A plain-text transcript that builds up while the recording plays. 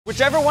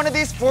Whichever one of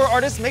these 4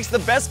 artists makes the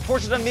best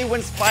portrait of me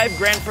wins $5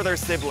 grand for their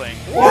sibling.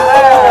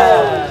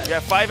 Yeah. You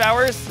have 5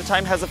 hours, the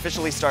time has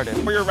officially started.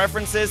 For your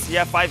references, you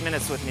have 5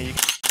 minutes with me.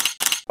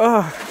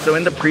 So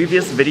in the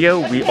previous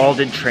video, we all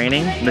did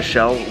training.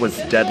 Michelle was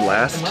dead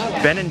last.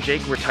 Ben and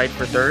Jake were tied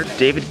for 3rd.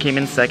 David came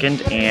in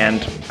 2nd,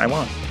 and I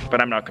won.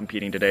 But I'm not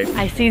competing today.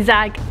 I see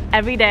Zach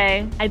every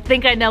day. I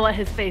think I know what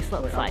his face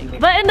looks like.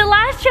 But in the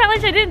last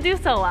challenge, I didn't do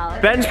so well.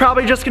 Ben's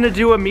probably just gonna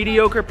do a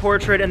mediocre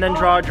portrait and then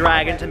draw a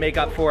dragon to make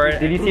up for it.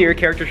 Did you see your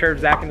character shirt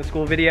of Zach in the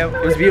school video?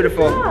 It was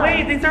beautiful.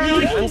 Wait, these are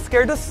really I'm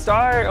scared to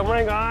start. Oh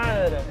my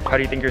god. How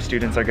do you think your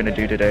students are gonna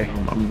do today?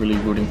 I'm really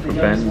rooting for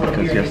Ben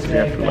because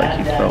yesterday I feel like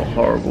he felt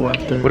horrible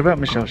after. What about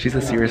Michelle? She's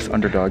a serious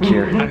underdog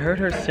here. I heard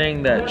her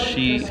saying that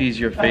she sees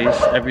your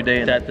face every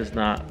day and that does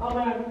not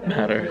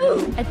matter.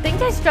 I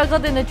think I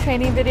struggled in the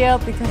training video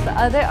because the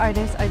other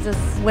artists are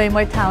just way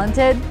more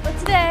talented. But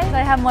today,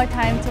 I have more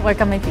time to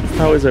work on my piece.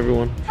 How is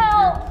everyone?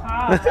 Help!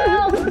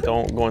 Help!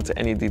 Don't go into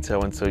any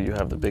detail until you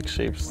have the big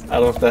shapes.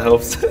 I don't know if that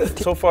helps.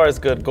 So far it's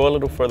good. Go a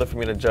little further for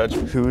me to judge.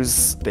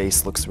 Whose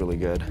face looks really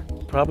good?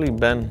 Probably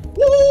Ben.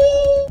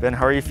 Ben,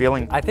 how are you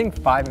feeling? I think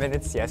 5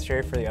 minutes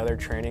yesterday for the other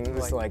training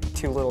was like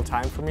too little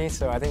time for me,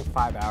 so I think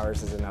 5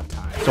 hours is enough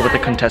time. So what the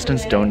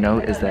contestants don't know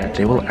is that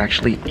they will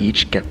actually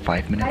each get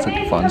 5 minutes of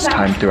Devon's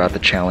time throughout the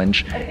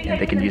challenge, and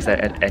they can use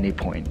that at any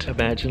point.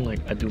 Imagine like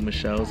I do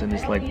Michelle's and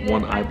it's like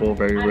one eyeball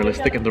very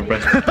realistic and the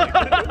rest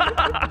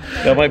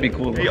that might be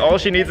cool. All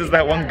she needs is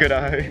that one good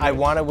eye. I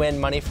want to win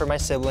money for my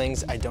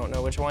siblings. I don't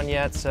know which one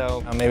yet,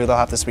 so maybe they'll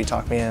have to sweet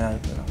talk me and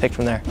pick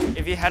from there.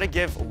 If you had to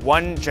give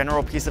one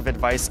general piece of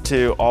advice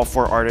to all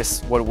 4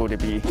 artists, what would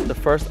it be? The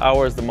first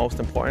hour is the most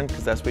important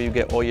because that's where you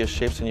get all your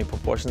shapes and your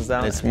proportions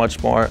down. It's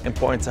much more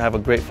important to have a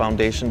great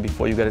foundation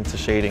before you get into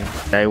shading.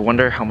 I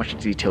wonder how much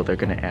detail they're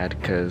gonna add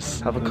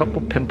because I have a couple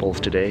pimples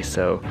today,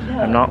 so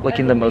I'm not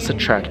looking the most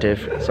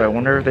attractive, so I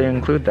wonder if they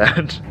include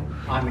that.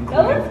 I'm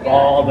including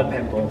all the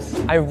pimples.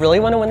 I really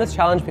want to win this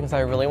challenge because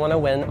I really want to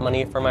win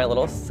money for my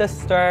little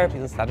sister.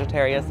 She's a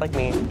Sagittarius like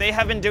me. They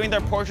have been doing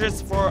their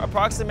portraits for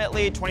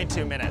approximately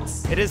 22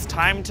 minutes. It is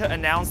time to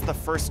announce the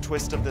first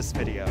twist of this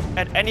video.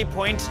 At any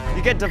point,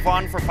 you get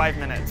Devon for 5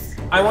 minutes.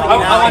 I want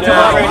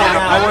Devon right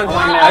now. I want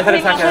Devon. I said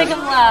a second.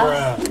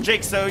 Left.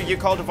 Jake, so you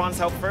call Devon's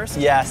help first?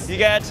 Yes. You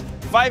get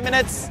 5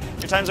 minutes.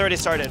 Your time's already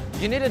started.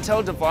 You need to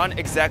tell Devon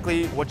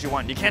exactly what you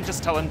want. You can't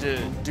just tell him to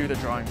do the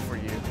drawing for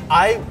you.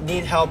 I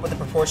need help with the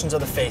proportions of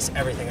the face,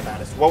 everything about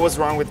it. What was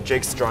wrong with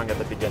Jake's drawing at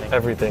the beginning?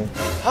 Everything.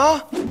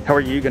 Huh? How are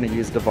you gonna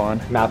use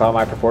Devon? Map out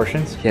my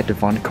proportions. Yeah,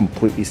 Devon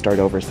completely start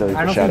over so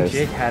I don't shadows.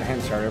 think Jake had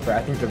him start over.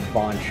 I think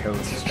Devon chose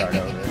to start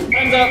over.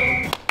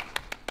 Hands up!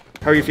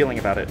 How are you feeling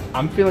about it?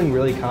 I'm feeling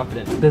really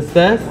confident. Does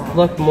this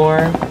look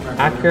more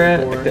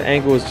accurate? Like the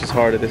angle is just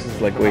harder. This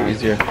is like way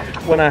easier.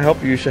 When I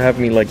help you, you should have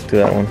me like do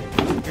that one.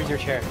 Here's your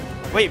chair.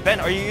 Wait, Ben,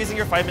 are you using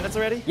your 5 minutes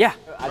already? Yeah.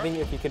 I think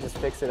if you could just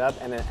fix it up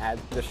and then add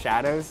the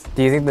shadows.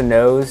 Do you think the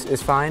nose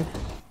is fine?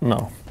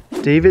 No.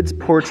 David's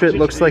portrait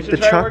looks like the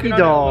Chucky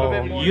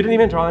doll. You didn't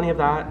even draw any of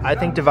that. I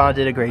think Devon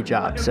did a great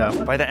job,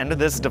 so. By the end of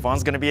this,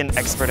 Devon's gonna be an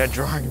expert at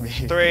drawing me.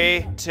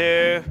 3,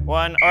 2,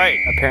 1, all right.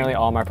 Apparently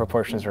all my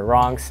proportions were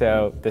wrong,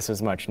 so this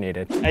was much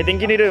needed. I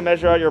think you need to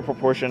measure out your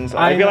proportions.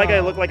 I feel like I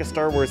look like a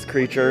Star Wars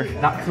creature.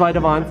 That's why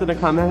Devon's gonna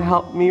come and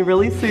help me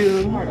really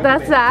soon.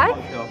 That's Zach.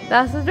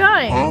 That's the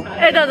drawing.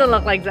 It doesn't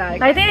look like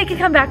Zach. I think I can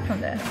come back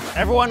from this.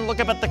 Everyone look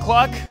up at the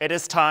clock. It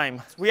is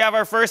time. We have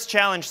our first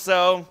challenge,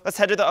 so let's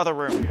head to the other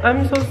room.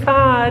 I'm so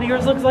sad.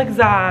 Yours looks like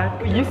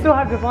Zach. You still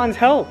have Devon's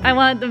help. I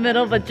wanted the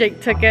middle, but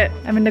Jake took it.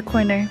 I'm in the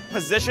corner.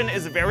 Position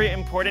is very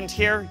important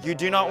here. You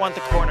do not want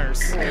the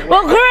corners.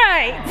 Well,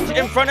 great!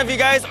 In front of you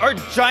guys are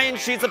giant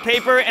sheets of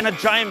paper and a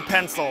giant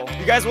pencil.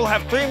 You guys will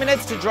have 3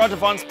 minutes to draw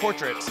Devon's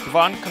portrait.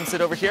 Devon, come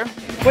sit over here.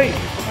 Wait.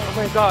 Oh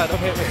my god.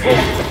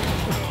 Okay.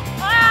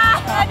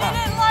 I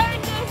didn't learn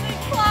this in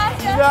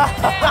class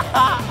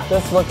yesterday.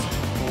 This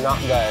looks not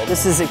good.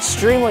 This is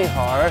extremely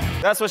hard.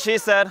 That's what she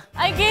said.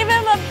 I gave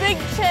him a big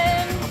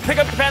chin. Pick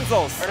up your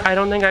pencils. I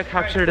don't think I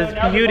captured his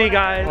beauty,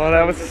 guys. Oh,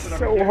 that was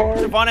so hard.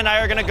 Devon and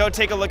I are gonna go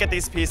take a look at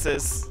these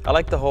pieces. I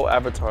like the whole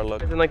Avatar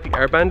look. Isn't like the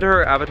airbender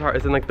or Avatar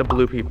isn't like the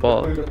blue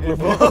people?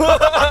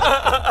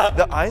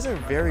 The eyes are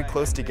very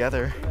close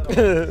together.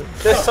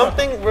 There's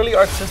something really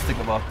artistic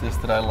about this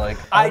that I like.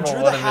 I don't know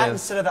drew what the it hat is.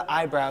 instead of the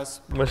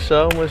eyebrows.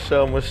 Michelle,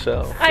 Michelle,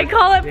 Michelle. I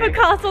call it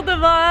Picasso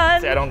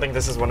Devon. See, I don't think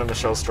this is one of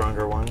Michelle's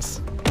stronger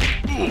ones.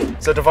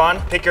 So Devon,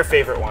 pick your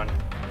favorite one.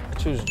 I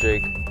choose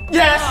Jake.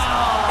 Yes!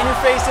 In your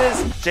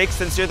faces. Jake,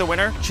 since you're the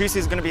winner, choose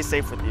who's gonna be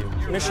safe with you.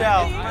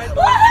 Michelle.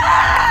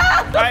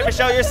 All right,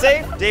 Michelle, you're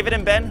safe. David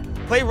and Ben,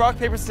 play rock,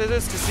 paper,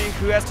 scissors to see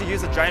who has to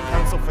use a giant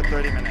pencil for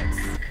 30 minutes.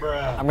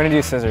 I'm gonna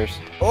do scissors.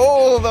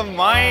 Oh, the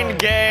mind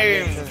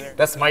game.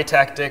 That's my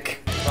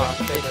tactic. Rock,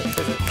 paper,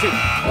 scissors, shoot.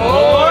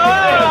 Oh!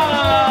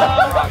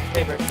 Rock,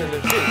 paper,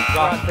 scissors, shoot.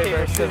 Rock,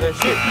 paper, scissors,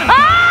 shoot.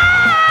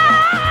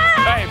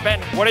 All right,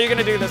 Ben, what are you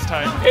gonna do this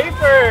time?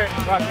 Paper!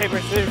 Rock, paper,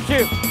 scissors,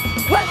 shoot.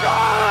 Let's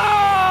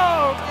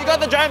go! You got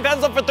the giant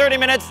pencil for 30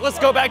 minutes. Let's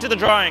go back to the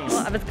drawings.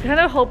 I was kind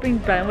of hoping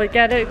Ben would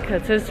get it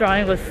because his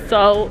drawing was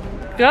so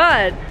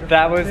good.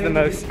 That was the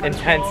most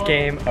intense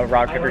game of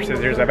rock, paper,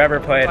 scissors I've ever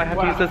played. I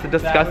have to use this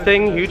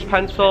disgusting huge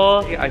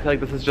pencil. I feel like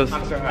this is just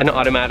an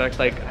automatic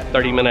like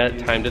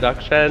 30-minute time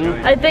deduction.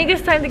 I think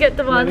it's time to get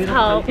Devon's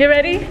help. You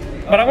ready?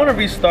 But I want to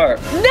restart.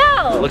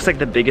 No! Looks like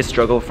the biggest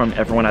struggle from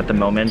everyone at the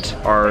moment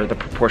are the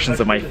proportions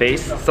of my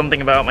face.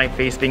 Something about my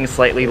face being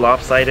slightly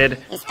lopsided.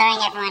 He's throwing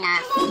everyone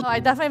off. Oh, I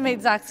definitely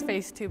made Zach's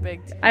face too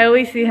big. I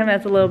always see him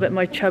as a little bit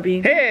more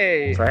chubby.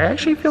 Hey! I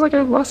actually feel like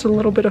I've lost a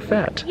little bit of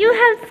fat. You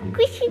have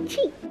squishy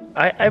cheeks.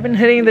 I've been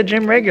hitting the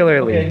gym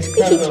regularly.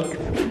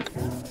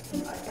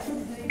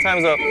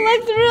 Time's up. It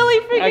looks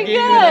really freaking I gave you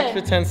an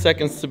extra 10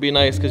 seconds to be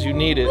nice because you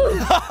need it.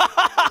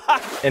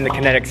 In the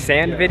kinetic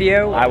sand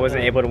video, I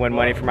wasn't able to win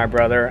money for my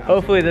brother.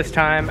 Hopefully this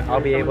time,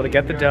 I'll be able to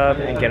get the dub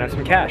and get him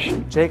some cash.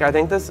 Jake, I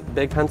think this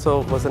big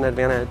pencil was an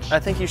advantage. I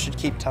think you should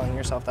keep telling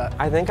yourself that.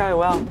 I think I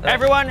will.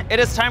 Everyone, it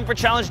is time for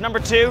challenge number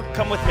 2.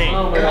 Come with me.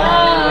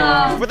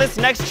 For this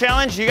next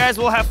challenge, you guys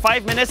will have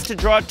 5 minutes to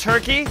draw a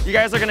turkey. You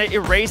guys are gonna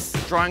erase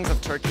drawings of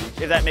turkey,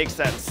 if that makes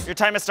sense. Your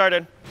time has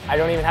started. I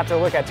don't even have to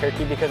look at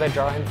Turkey because I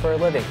draw him for a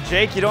living.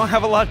 Jake, you don't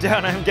have a lot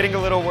down. I'm getting a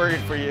little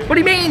worried for you. What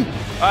do you mean?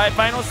 All right,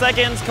 final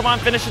seconds. Come on,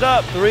 finish it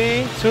up.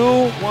 3,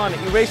 2, 1.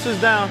 Erasers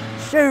down.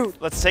 Shoot.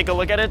 Let's take a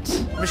look at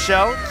it.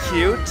 Michelle,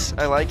 cute.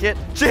 I like it.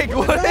 Jake,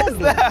 what is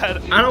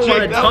that? I don't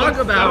want to talk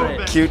about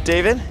it. Cute,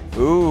 David.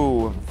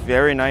 Ooh,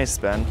 very nice,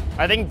 Ben.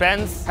 I think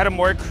Ben's had a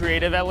more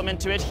creative element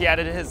to it. He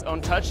added his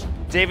own touch.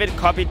 David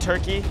copied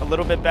Turkey a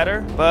little bit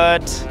better,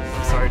 but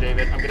I'm sorry,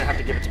 David. I'm gonna have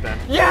to give it to Ben.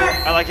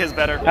 Yeah! I like his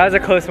better. That was a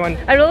close one.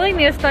 I really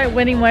need to start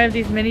winning more of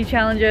these mini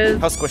challenges.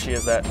 How squishy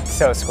is that?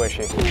 So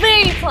squishy.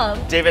 Very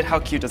plump. David, how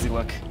cute does he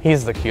look?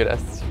 He's the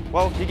cutest.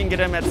 Well, you can get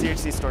him at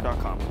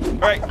zhcstore.com. All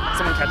right,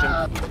 someone catch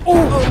him.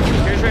 Ooh.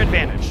 Here's your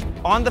advantage.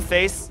 On the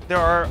face, there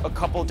are a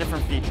couple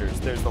different features.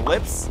 There's the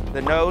lips,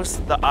 the nose,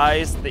 the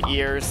eyes, the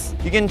ears.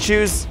 You can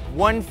choose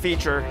one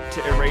feature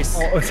to erase.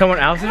 Oh, someone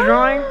else's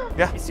drawing?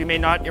 Yeah, so you may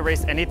not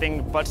erase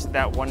anything but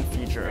that one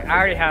feature. I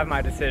already have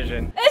my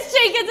decision. It's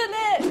Jake, isn't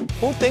it?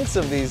 Who thinks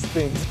of these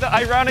things? The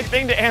ironic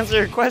thing to answer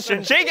your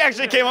question, Jake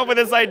actually came up with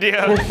this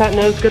idea. Kiss that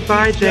nose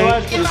goodbye,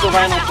 Jake. Use the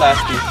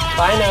rhinoplasty.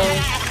 Bye,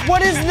 nose.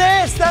 What is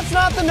this? That's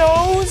not the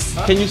nose.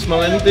 Can you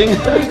smell anything?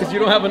 Because you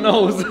don't have a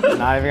nose.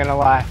 Not even gonna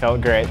lie, felt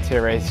great to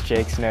erase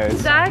Jake's nose.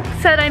 Zach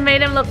said I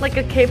made him look like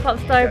a K-pop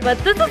star, but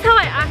this is how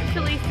I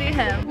actually see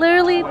him.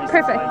 Literally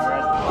perfect.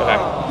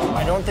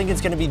 I don't think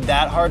it's gonna be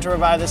that hard to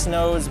revive this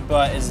nose,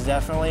 but it's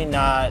definitely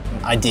not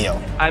ideal.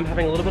 I'm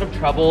having a little bit of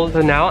trouble, so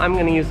now I'm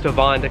gonna use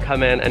Devon to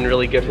come in and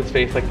really give his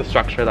face like the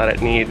structure that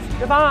it needs.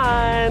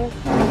 Devon!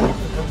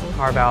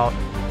 Carve out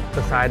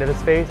the side of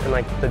his face and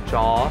like the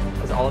jaw,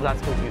 because all of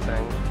that's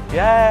confusing.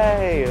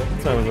 Yay!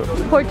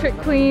 Portrait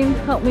queen,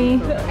 help me.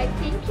 I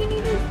think you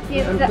need to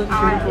give the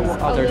eyes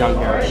a little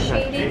more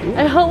shading.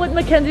 I hope with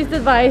Mackenzie's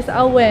advice,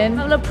 I'll win.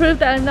 I'm gonna prove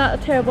that I'm not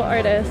a terrible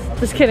artist.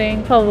 Just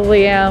kidding,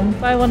 probably am.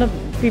 But I wanna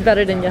be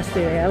better than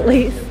yesterday, at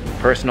least.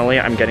 Personally,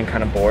 I'm getting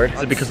kind of bored.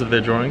 Is it because of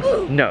their drawings?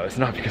 No, it's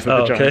not because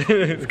of the drawings.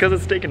 Okay. It's because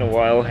it's taken a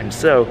while, and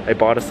so I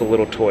bought us a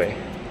little toy.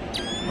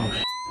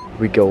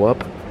 We go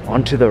up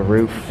onto the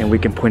roof, and we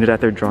can point it at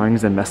their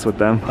drawings and mess with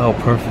them. Oh,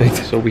 perfect.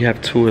 So we have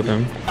 2 of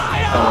them.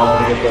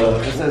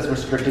 This says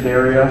restricted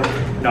area.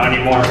 Not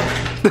anymore.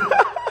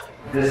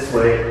 This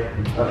way,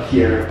 up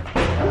here.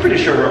 I'm pretty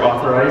sure we're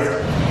authorized.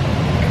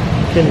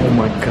 Oh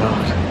my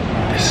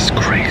god. This is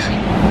crazy.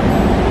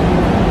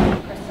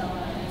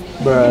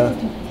 Bruh.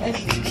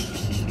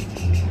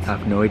 I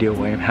have no idea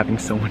why I'm having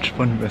so much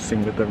fun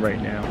messing with them right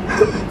now.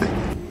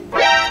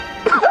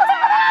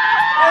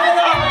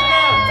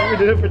 We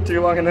did it for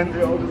too long and then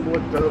we all just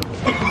looked up.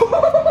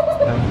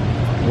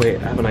 Wait, I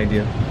have an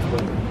idea.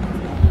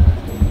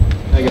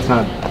 Like it's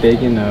not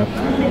big enough.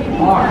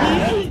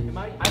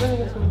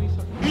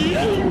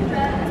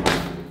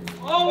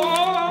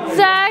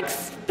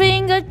 Zach's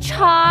being a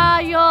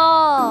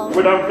child.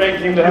 Without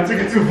thinking that, I took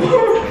it too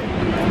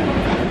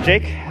far.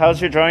 Jake, how's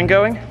your drawing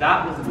going?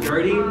 That was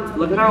dirty.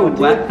 Look at how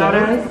wet that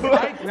is.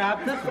 I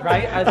grabbed this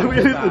right as it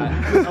was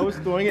bad. I was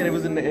throwing it, it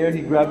was in the air,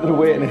 he grabbed it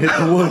away and it hit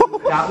the wood.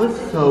 That was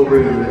so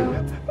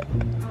rude.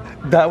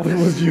 That one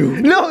was you.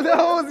 No, that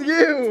was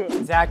you!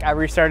 Zach, I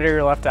restarted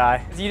your left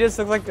eye. You just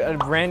look like a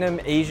random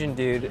Asian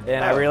dude,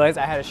 and I realized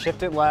I had to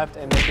shift it left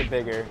and make it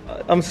bigger.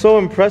 I'm so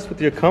impressed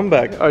with your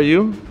comeback. Are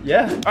you?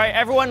 Yeah. All right,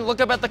 everyone,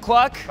 look up at the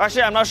clock.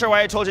 Actually, I'm not sure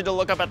why I told you to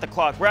look up at the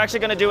clock. We're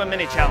actually gonna do a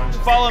mini challenge.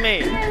 Follow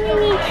me.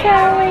 Mini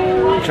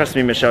challenge. Trust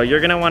me, Michelle,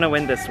 you're gonna wanna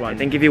win this one. I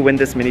think if you win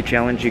this mini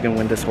challenge, you can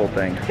win this whole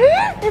thing.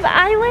 If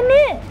I win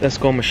it. Let's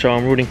go, Michelle.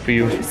 I'm rooting for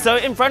you. So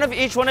in front of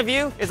each one of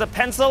you is a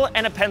pencil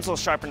and a pencil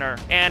sharpener.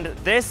 And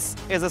this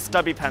is a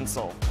stubby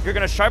pencil. You're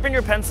gonna sharpen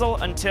your pencil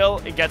until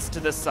it gets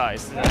to this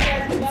size.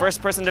 First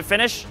person to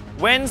finish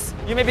wins.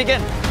 You may begin.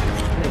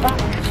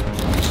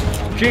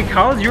 Jake,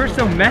 how is yours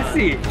so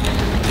messy?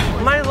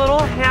 My little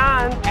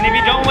hand. And if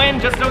you don't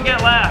win, just don't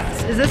get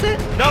last. Is this it?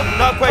 Nope,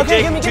 not quite,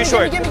 Jake. Too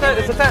short. Is it Let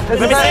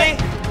me see.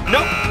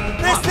 Nope.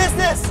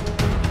 This.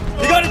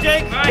 You got it,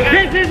 Jake.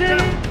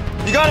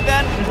 You got it,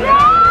 Ben.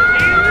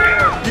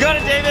 You got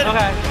it, David.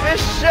 Okay.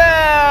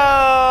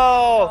 Michelle.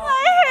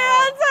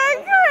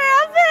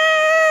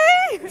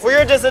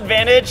 your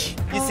disadvantage.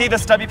 You see the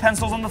stubby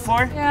pencils on the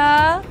floor?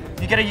 Yeah.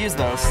 You gotta use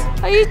those.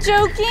 Are you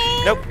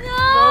joking? Nope.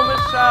 No,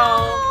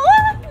 Michelle.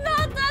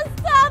 Not the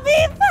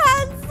stubby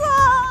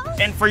pencil.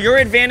 And for your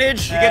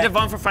advantage, you get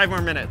Devon for 5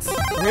 more minutes.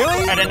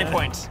 Really? At any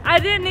point. I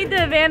didn't need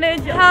the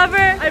advantage. However,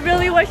 I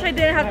really wish I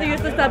didn't have to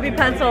use the stubby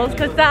pencils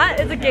because that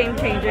is a game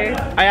changer.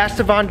 I asked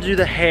Devon to do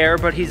the hair,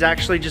 but he's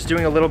actually just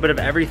doing a little bit of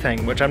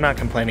everything, which I'm not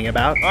complaining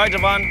about. All right,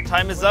 Devon,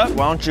 time is up.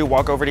 Why don't you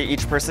walk over to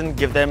each person,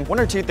 give them 1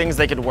 or 2 things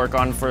they could work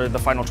on for the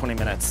final 20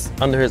 minutes.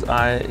 Under his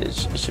eye,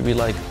 it should be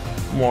like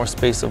more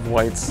space of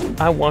whites.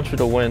 I want you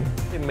to win.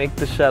 Make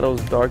the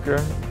shadows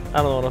darker. I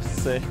don't know what else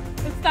to say.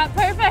 It's not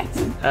perfect.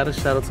 Add a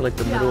shadow to like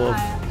the middle of,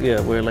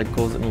 where it like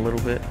goes in a little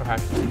bit.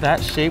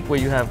 That shape where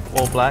you have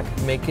all black,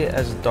 make it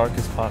as dark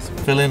as possible.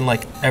 Fill in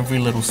like every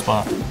little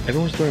spot.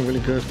 Everyone's doing really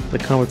good. The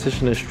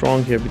competition is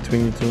strong here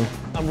between you two.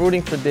 I'm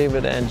rooting for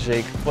David and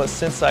Jake, but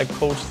since I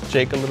coached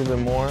Jake a little bit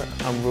more,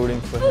 I'm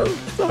rooting for him.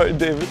 Sorry,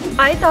 David.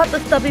 I thought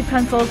the stubby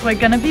pencils were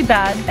gonna be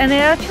bad, and it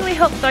actually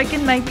helped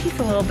darken my piece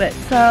a little bit.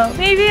 So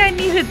maybe I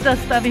needed the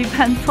stubby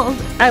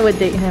pencils. I would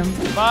date him.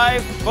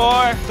 5,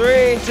 4,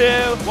 3,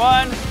 2,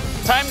 1.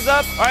 Time's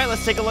up. All right,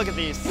 let's take a look at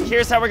these.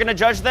 Here's how we're gonna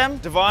judge them.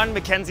 Devon,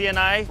 Mackenzie, and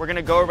I, we're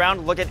gonna go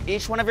around, look at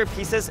each one of your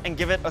pieces and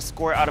give it a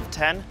score out of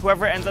 10.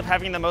 Whoever ends up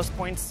having the most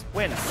points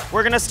wins.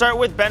 We're gonna start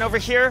with Ben over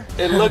here.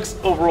 It looks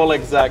overall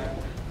like Zach,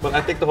 but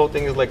I think the whole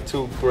thing is like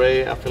too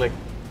gray. I feel like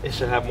it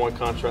should have more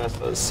contrast.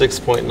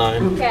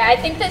 6.9. Okay, I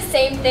think the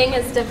same thing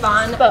as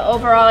Devon, but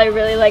overall I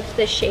really liked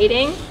the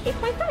shading.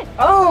 8.5.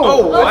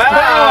 Oh,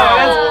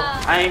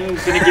 wow. I'm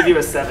gonna give you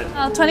a 7.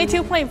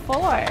 22.4.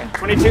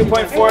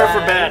 22.4 for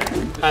Ben.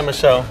 Hi,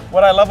 Michelle.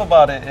 What I love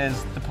about it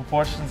is the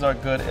proportions are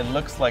good. It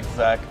looks like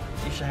Zach.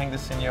 You should hang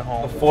this in your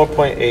home.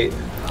 4.8.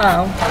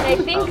 I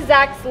think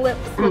Zach's lips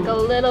look a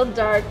little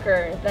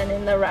darker than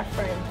in the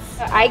reference.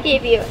 So I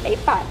gave you a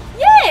 5.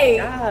 Yay!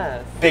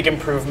 Yes. Big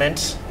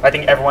improvement. I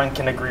think everyone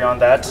can agree on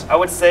that. I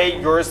would say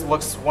yours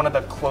looks one of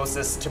the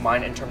closest to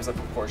mine in terms of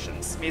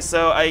proportions.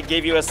 So I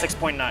gave you a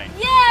 6.9.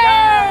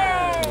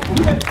 Yay!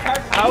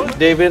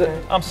 David,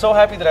 I'm so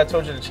happy that I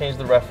told you to change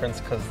the reference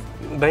because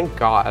Thank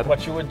God.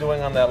 what you were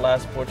doing on that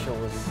last portrait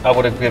was, I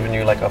would have given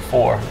you like a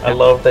 4. I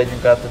love that you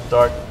got the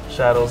dark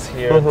shadows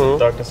here, the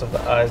darkness of the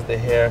eyes, the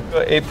hair.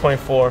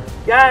 8.4.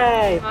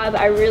 Yay!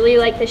 I really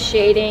like the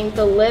shading.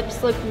 The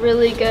lips look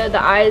really good.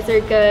 The eyes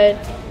are good.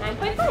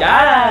 9.5.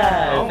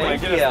 Yes! Oh my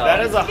goodness,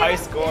 that is a high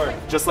score.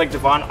 Just like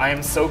Devon, I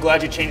am so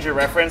glad you changed your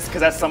reference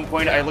because at some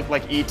point I look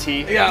like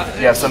E.T. Yeah.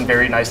 You have some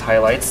very nice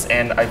highlights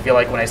and I feel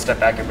like when I step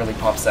back it really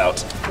pops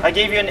out. I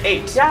gave you an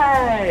 8.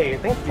 Yay!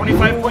 Thank you.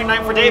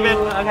 25.9 for David.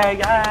 Okay,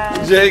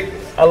 yay! Jake,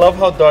 I love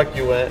how dark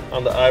you went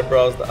on the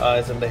eyebrows, the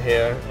eyes, and the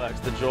hair. Relax,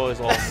 the jaw is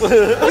off.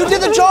 You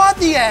did the jaw at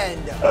the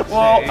end.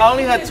 Well, I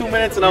only had 2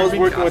 minutes and I was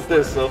working with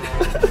this, so.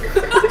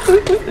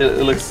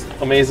 It looks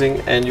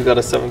amazing, and you got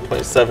a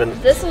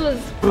 7.7. This was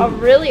a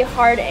really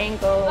hard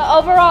angle. But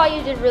overall,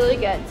 you did really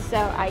good, so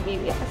I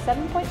gave you a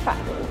 7.5.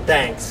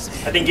 Thanks.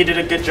 I think you did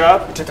a good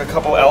job. You took a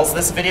couple L's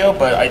this video,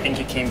 but I think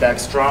you came back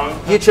strong.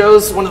 You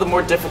chose one of the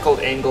more difficult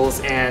angles,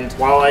 and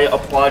while I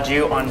applaud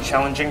you on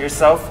challenging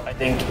yourself, I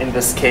think in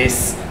this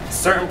case,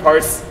 certain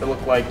parts it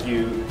look like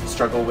you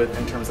struggle with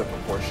in terms of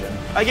proportion.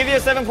 I give you a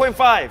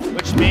 7.5,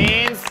 which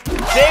means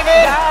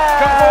David,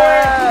 come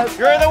forward.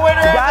 You're the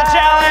winner of the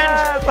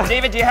challenge.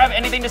 David, do you have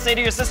anything to say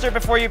to your sister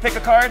before you pick a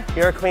card?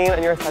 You're a queen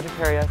and you're a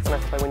Sagittarius, and I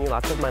hope I win you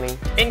lots of money.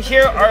 In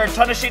here are a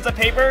ton of sheets of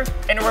paper,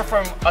 anywhere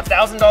from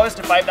 $1,000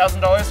 to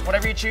 $5,000.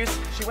 Whatever you choose,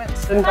 she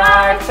wins.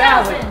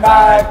 5,000,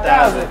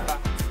 5,000.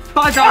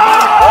 5,000.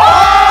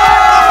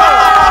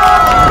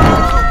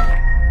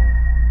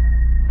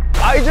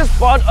 I just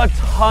bought a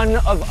ton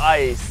of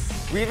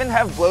ice. We even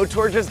have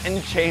blowtorches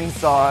and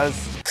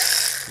chainsaws.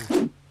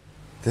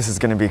 This is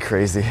gonna be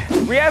crazy.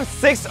 We have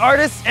 6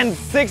 artists and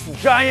 6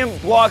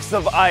 giant blocks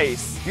of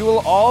ice. You will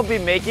all be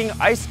making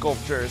ice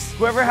sculptures.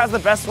 Whoever has the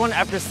best one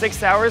after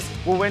 6 hours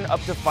will win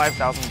up to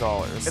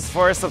 $5,000. It's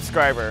for a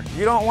subscriber.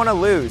 You don't wanna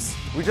lose.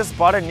 We just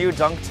bought a new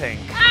dunk tank.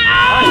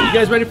 Alright, you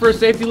guys ready for a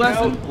safety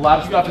lesson? A lot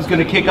of stuff is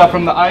gonna kick up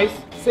from the ice.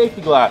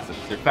 Safety glasses.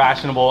 They're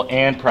fashionable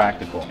and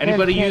practical.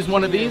 Anybody use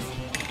one of these?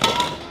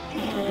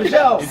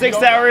 Michelle! 6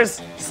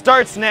 hours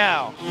starts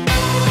now.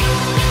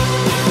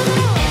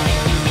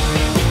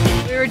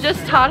 We were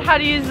just taught how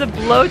to use the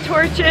blow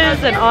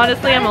torches, and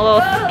honestly, I'm a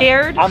little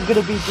scared. I'm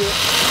gonna be good.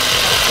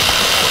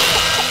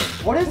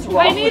 What is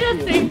wrong I need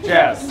with a you? safety.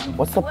 Jess.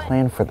 What's the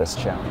plan for this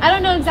challenge? I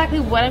don't know exactly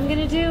what I'm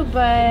gonna do,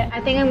 but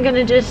I think I'm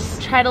gonna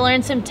just try to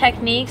learn some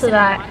techniques so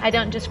that I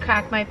don't just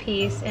crack my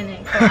piece and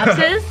it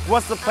collapses.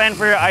 What's the plan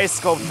for your ice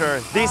sculpture?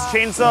 These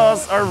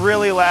chainsaws are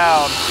really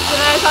loud. Then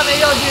I thought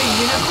maybe I'll do a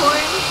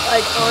unicorn,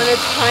 like on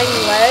its tiny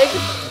legs.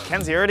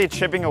 Mackenzie, you're already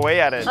chipping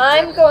away at it.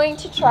 I'm going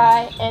to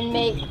try and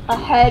make a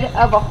head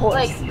of a horse.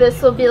 Like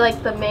this will be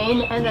like the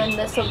mane and then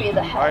this will be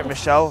the head. All right,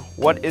 Michelle,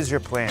 what is your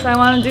plan? So I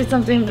want to do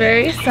something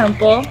very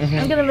simple.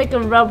 I'm gonna make a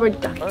rubber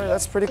duck. All right,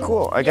 that's pretty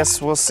cool. I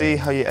guess we'll see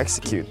how you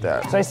execute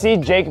that. So I see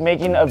Jake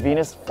making a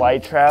Venus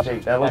flytrap.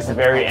 Jake, that looks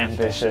very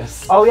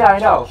ambitious. Oh yeah, I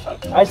know.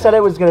 I said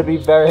it was gonna be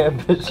very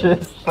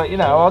ambitious, but you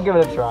know, I'll give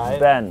it a try.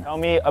 Ben, tell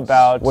me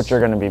about what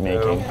you're gonna be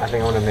making. I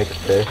think I want to make a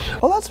fish.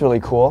 Oh, that's really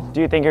cool. Do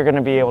you think you're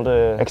gonna be able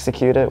to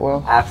execute it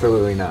well?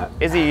 Absolutely not.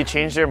 Izzy, you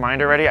changed your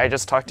mind already? I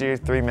just talked to you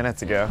 3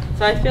 minutes ago.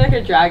 So I feel like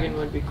a dragon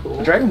would be cool.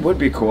 A dragon would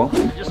be cool.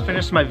 I just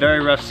finished my very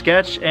rough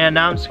sketch, and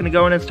now I'm just gonna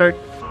go in and start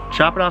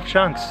chopping off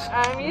chunks.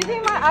 I'm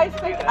using my ice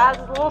pick as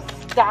a little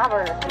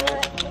stabber.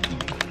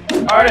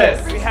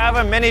 Artists, we have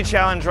a mini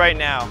challenge right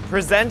now.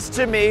 Present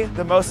to me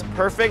the most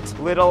perfect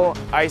little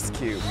ice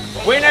cube.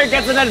 Winner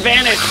gets an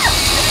advantage.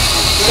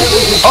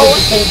 Oh,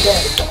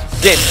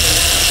 game.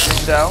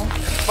 So,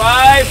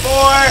 5,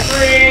 4,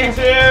 3,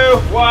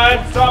 2,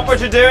 1. Stop what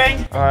you're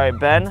doing. All right,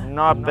 Ben,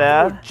 not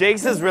bad.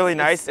 Jake's is really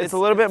nice. It's a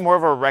little bit more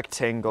of a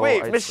rectangle.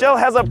 Wait, Michelle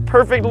has a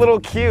perfect little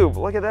cube.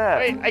 Look at that.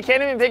 Wait, I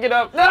can't even pick it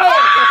up. No!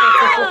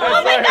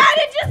 Oh my god,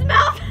 it just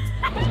melted!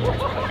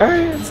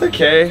 Alright, it's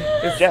okay.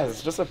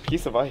 It's just a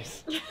piece of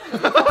ice.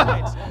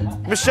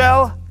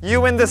 Michelle,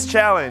 you win this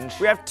challenge.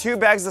 We have 2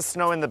 bags of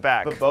snow in the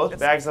back, but both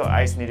bags of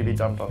ice need to be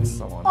dumped on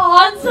someone.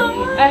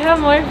 Awesome! I have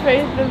more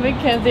faith than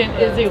Mackenzie and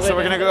Izzy So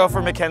we're gonna go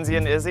for Mackenzie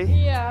and Izzy?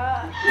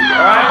 Yeah.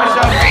 Alright,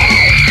 Michelle.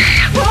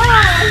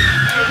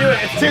 Do it,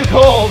 it's too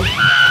cold.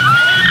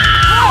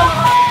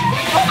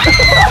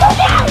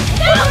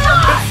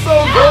 It's so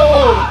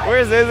cold.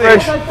 Where's Izzy? I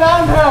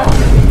found her!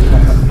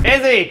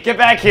 Izzy, get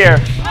back here.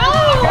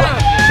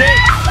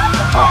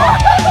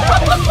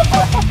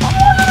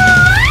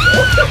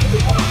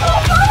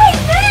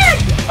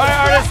 Alright,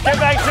 artists, get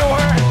back to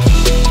work.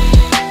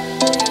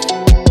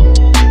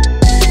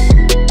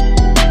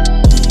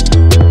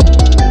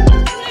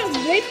 I'm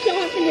ripped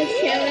off in this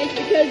challenge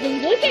because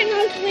look at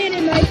how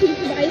slanted my piece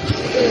of ice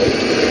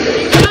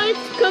is. Now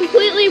it's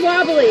completely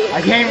wobbly.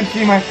 I can't even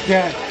see my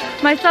sketch.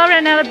 My cell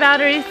ran out of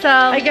battery, so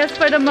I guess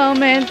for the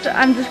moment,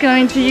 I'm just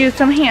going to use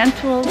some hand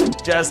tools.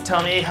 Just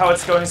tell me how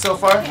it's going so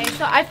far. Okay,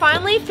 so I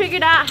finally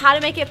figured out how to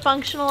make it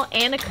functional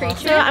and a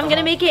creature. So I'm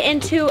gonna make it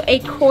into a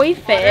koi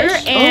fish,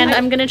 and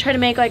I'm gonna try to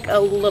make like a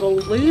little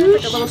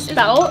luge, like a little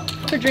spout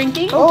for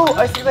drinking. Oh,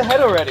 I see the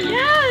head already.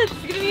 Yeah, it's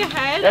gonna be a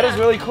head. That is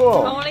really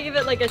cool. I want to give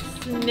it like a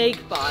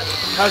snake body.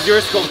 How's your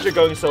sculpture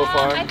going so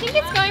far? I think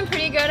it's going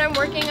pretty good. I'm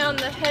working on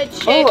the head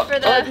shape for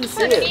the. I can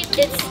see it.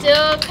 It's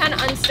still kind of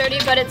unsturdy,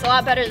 but it's a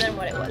lot better than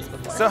what it was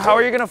before. So how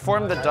are you gonna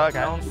form the duck?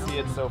 I don't see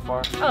it so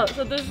far. Oh,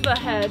 so this is the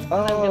head.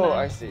 Oh,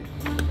 I see.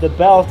 The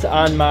belt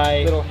on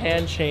my little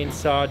hand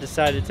chainsaw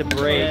decided to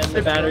break. And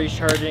the battery's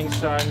charging,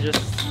 so I'm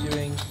just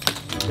doing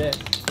this.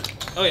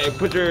 Okay,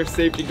 put your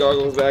safety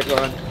goggles back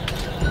on.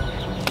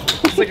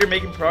 Looks like you're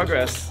making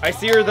progress. I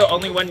see you're the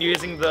only one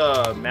using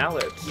the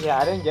mallet. Yeah,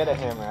 I didn't get a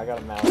hammer. I got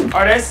a mallet.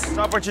 Artists,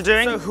 stop what you're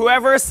doing. So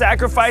whoever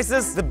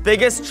sacrifices the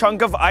biggest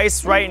chunk of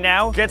ice right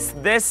now gets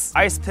this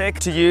ice pick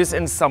to use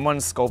in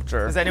someone's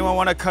sculpture. Does anyone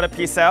want to cut a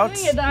piece out?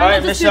 Yeah, All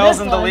right, Michelle's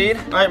in the lead.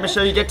 All right,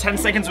 Michelle, you get 10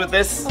 seconds with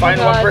this.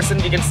 Find one person,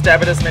 you can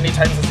stab it as many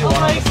times as you want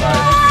on the side.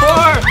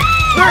 4,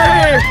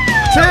 3,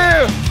 2,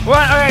 1.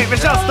 All right,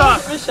 Michelle,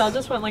 stop. Michelle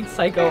just went like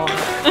psycho on it.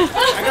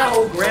 I got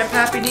old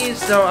grandpappy knees,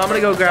 so I'm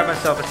gonna go grab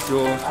myself a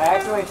stool. I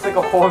accidentally took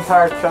a whole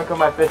entire chunk of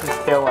my fish's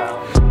tail out.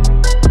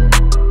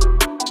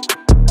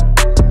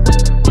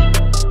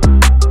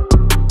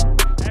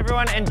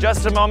 Everyone, in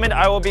just a moment,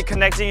 I will be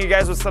connecting you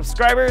guys with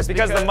subscribers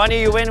because the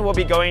money you win will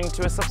be going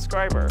to a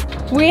subscriber.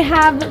 We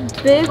have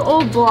big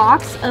old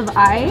blocks of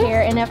ice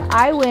here, and if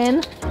I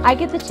win, I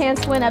get the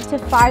chance to win up to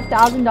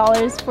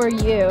 $5,000 for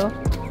you.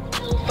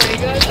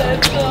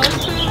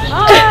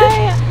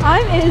 Hi,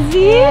 I'm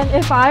Izzy. And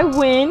if I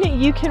win,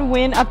 you can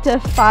win up to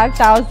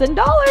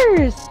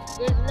 $5,000.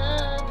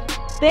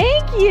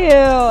 Thank you.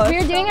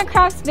 We're doing a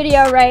crafts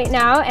video right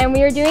now, and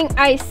we are doing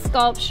ice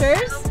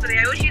sculptures.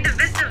 I wish you the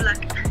best of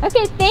luck.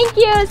 Okay, thank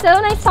you. So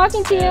nice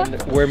talking to you.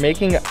 We're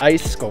making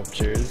ice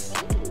sculptures.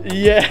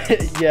 Yeah,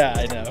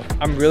 I know.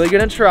 I'm really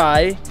gonna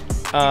try.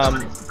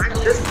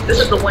 This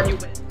is the one you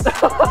win.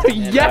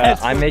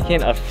 Yes! I'm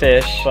making a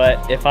fish,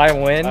 but if I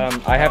win,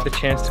 I have the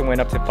chance to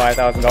win up to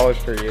 $5,000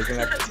 for you. Isn't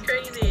that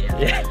crazy?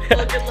 Yeah.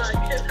 Well, good luck.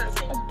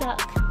 A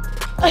duck.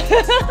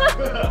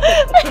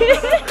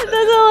 It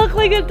doesn't look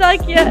like a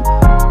duck yet.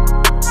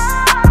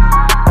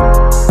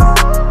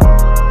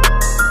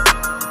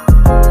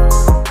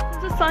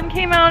 The sun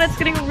came out, it's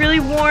getting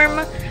really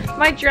warm.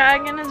 My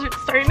dragon is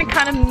starting to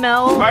kind of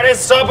melt.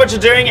 Artists, stop what you're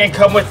doing and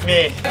come with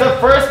me. The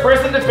first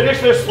person to finish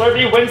their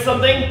Slurpee wins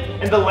something,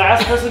 and the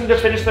last person to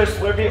finish their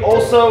Slurpee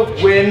also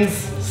wins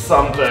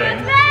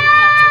something.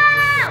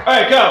 All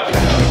right, go.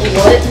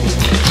 What?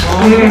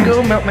 I'm gonna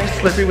go melt my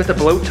Slurpee with a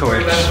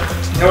blowtorch.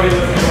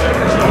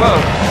 Whoa.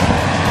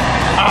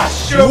 Ah,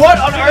 shoot. What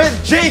on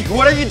earth? Jake,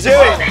 what are you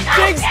doing?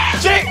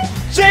 Jake,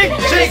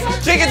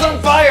 it's on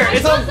fire.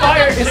 It's on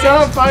fire. It's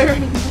not on fire.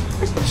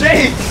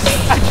 Jake.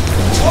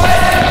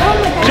 What?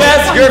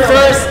 Jazz, you're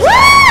first.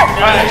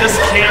 I just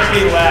can't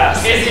be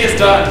last. Izzy is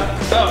done.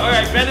 Oh, all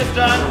right, Ben is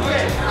done.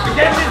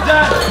 Mackenzie's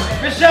done.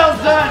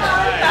 Michelle's done.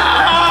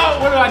 No!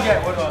 What do I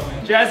get? What do I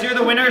win? Jazz, you're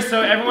the winner,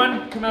 so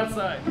everyone come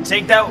outside.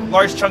 Take that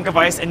large chunk of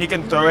ice and you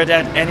can throw it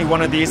at any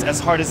one of these as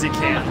hard as you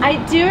can.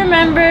 I do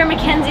remember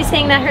Mackenzie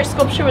saying that her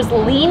sculpture was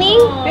leaning.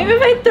 Maybe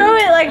if I throw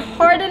it like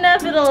hard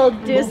enough, it'll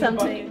do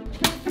something.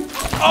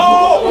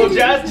 Oh, well,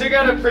 Jazz took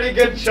out a pretty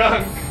good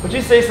chunk. Would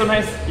you say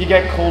sometimes you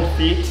get cold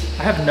feet?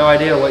 I have no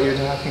idea what you're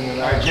talking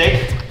about. All right,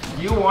 Jake,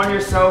 you won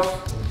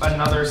yourself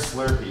another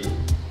Slurpee.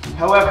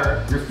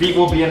 However, your feet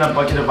will be in a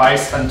bucket of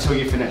ice until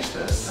you finish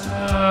this.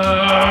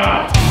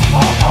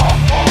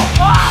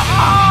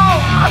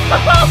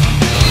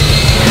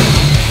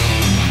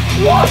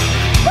 What?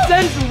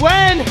 Since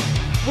when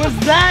was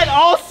that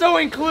also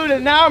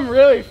included? Now I'm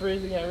really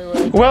freezing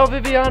everywhere. Well,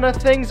 Viviana,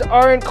 things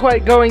aren't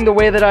quite going the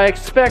way that I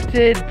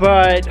expected,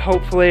 but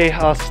hopefully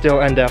I'll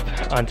still end up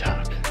on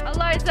top.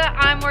 Eliza,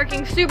 I'm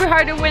working super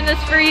hard to win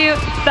this for you.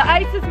 The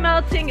ice is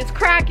melting, it's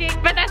cracking,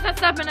 but that's not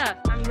stopping us.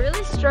 I'm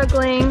really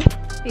struggling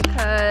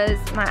because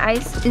my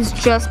ice is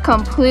just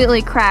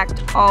completely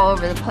cracked all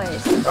over the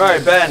place. All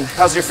right, Ben,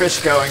 how's your fish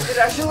going? It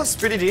actually looks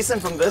pretty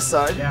decent from this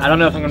side. I don't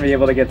know if I'm gonna be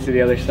able to get to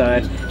the other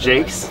side.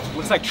 Jake's?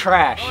 Looks like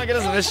trash. Oh my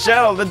goodness,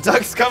 Michelle, the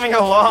duck's coming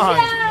along.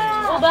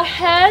 Yeah. Well, the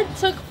head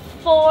took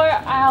 4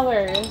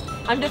 hours.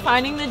 I'm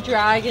defining the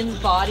dragon's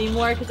body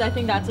more because I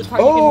think that's the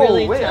part you can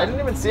really wait, tell. I didn't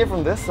even see it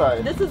from this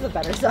side. This is the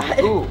better side.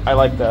 Ooh, I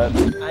like that.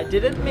 I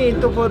didn't mean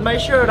to put my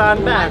shirt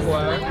on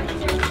backward.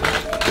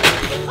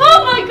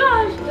 Oh my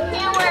gosh! You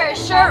can't wear a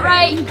shirt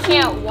right, you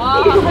can't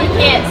walk, you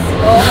can't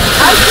smoke.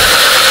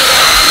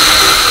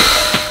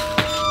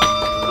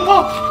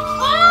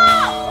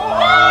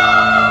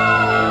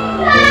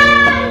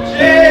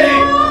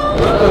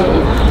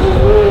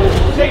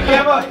 Jake, you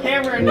have a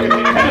hammer in your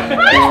hand.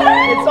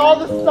 It's all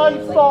the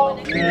sun's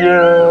fault.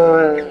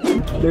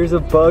 There's a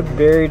bug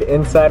buried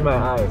inside my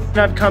eyes.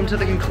 I've come to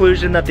the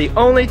conclusion that the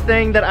only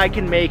thing that I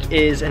can make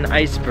is an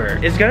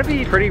iceberg. It's gonna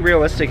be pretty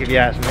realistic if you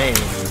ask me.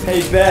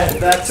 Hey Ben,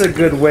 that's a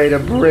good way to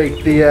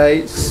break the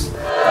ice.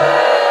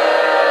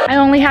 I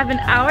only have an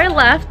hour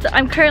left.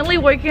 I'm currently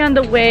working on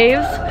the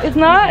waves. It's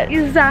not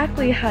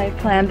exactly how I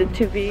planned it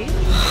to be.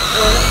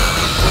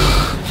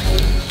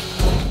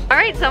 All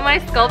right, so my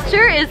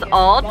sculpture is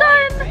all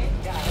done.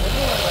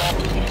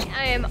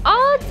 I am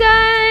all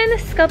done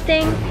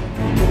sculpting.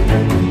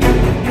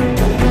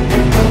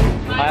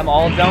 I'm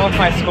all done with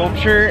my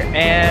sculpture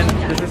and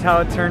this is how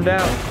it turned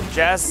out.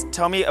 Jazz,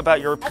 tell me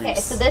about your piece. Okay,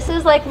 so this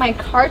is like my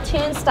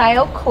cartoon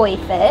style koi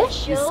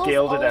fish. You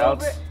scaled it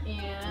out.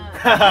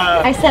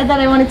 I said that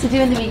I wanted to do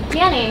in the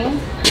beginning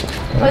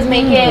was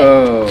make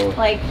it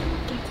like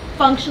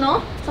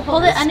functional. So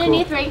hold it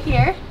underneath right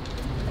here.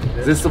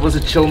 Is this supposed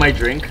to chill my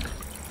drink?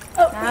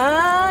 Oh.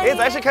 Hey, it's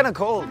actually kind of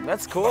cold.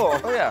 That's cool.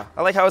 Oh yeah,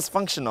 I like how it's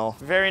functional.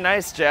 Very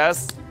nice,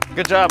 Jazz.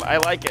 Good job, I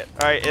like it.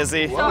 All right,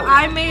 Izzy. So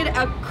I made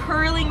a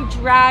curling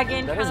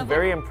dragon. That is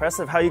very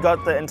impressive how you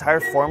got the entire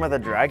form of the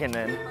dragon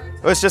in.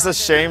 It's just a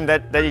shame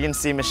that you can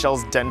see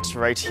Michelle's dent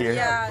right here.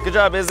 Yeah. Good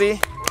job,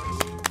 Izzy.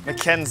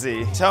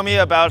 Mackenzie, tell me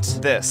about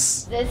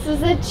this. This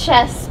is a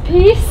chess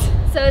piece.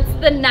 So it's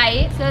the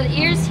knight. So the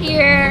ears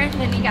here,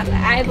 then you got the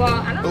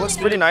eyeball. It looks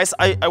pretty nice.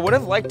 I would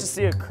have liked to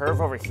see a curve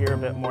over here a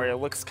bit more. It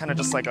looks kind of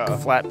just like a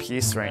flat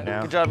piece right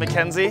now. Good job,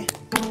 Mackenzie.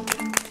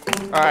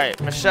 All right,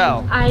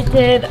 Michelle. I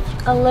did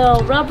a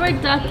little rubber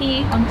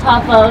ducky on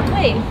top of,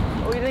 wait.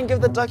 Oh, you didn't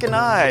give the duck an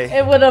eye.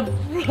 It would have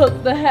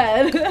broke the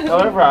head.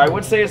 However, I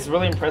would say it's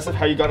really impressive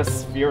how you got a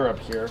sphere up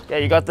here. Yeah,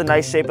 you got the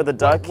nice shape of the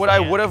duck. What I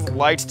would have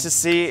liked to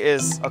see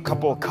is a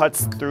couple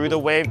cuts through the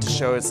wave to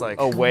show it's like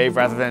a wave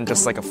rather than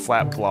just like a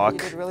flat block. You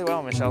did really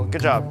well, Michelle.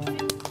 Good job.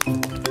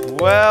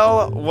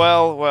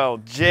 Well,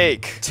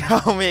 Jake,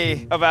 tell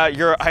me about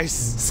your ice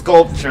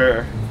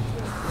sculpture.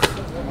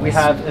 We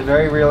have a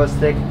very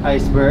realistic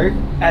iceberg.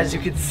 As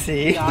you can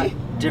see,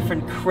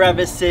 different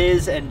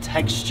crevices and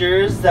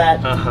textures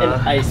that an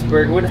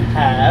iceberg would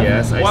have.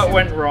 Yes, what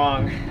went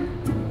wrong?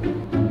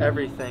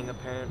 Everything,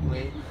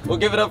 apparently. We'll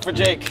give it up for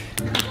Jake.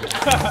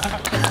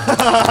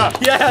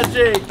 Yeah,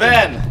 Jake.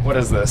 Ben, what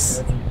is this?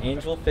 It's an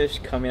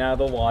angelfish coming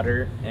out of the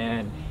water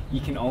and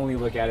you can only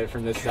look at it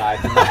from this side.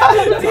 All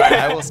right,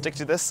 I will stick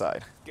to this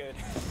side. Good.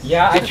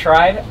 Yeah, I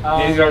tried.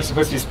 These are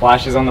supposed to be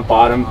splashes on the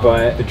bottom,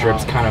 but the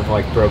drips kind of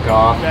like broke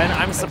off. Ben,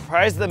 I'm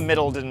surprised the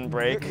middle didn't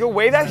break. Your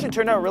wave actually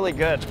turned out really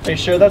good. Are you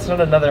sure that's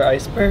not another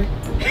iceberg?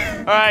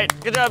 All right,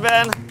 good job,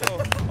 Ben.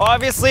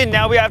 Obviously,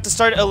 now we have to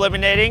start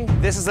eliminating.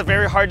 This is a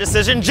very hard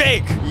decision.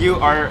 Jake, you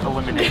are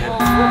eliminated. What?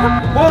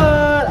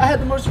 I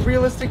had the most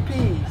realistic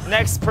piece.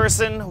 Next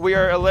person we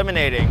are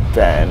eliminating.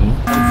 Ben.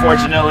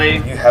 Unfortunately,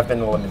 you have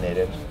been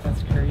eliminated.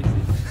 That's crazy.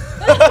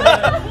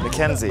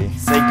 Mackenzie,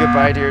 say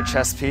goodbye to your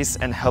chess piece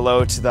and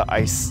hello to the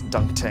ice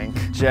dunk tank.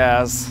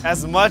 Jazz,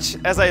 as much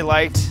as I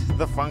liked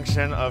the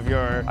function of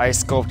your ice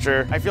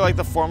sculpture. I feel like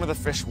the form of the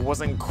fish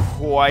wasn't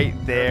quite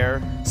there,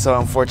 so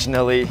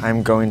unfortunately,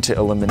 I'm going to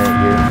eliminate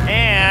you.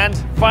 And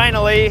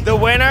finally, the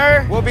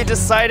winner will be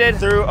decided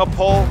through a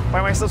poll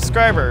by my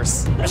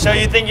subscribers. Michelle,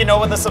 you think you know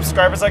what the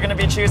subscribers are going to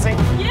be choosing?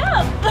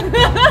 Yeah.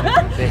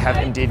 They have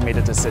indeed made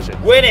a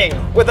decision.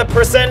 Winning with a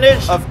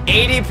percentage of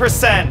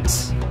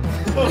 80%.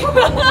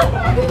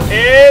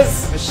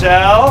 Is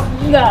Michelle?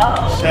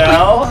 No.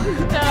 Michelle? No.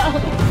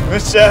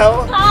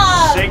 Michelle?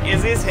 Stop. Shake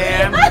Izzy's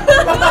hand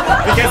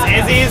because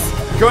Izzy's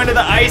going to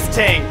the ice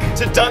tank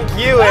to dunk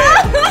you in.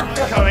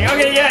 Coming.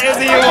 Okay, yeah,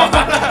 Izzy, you won.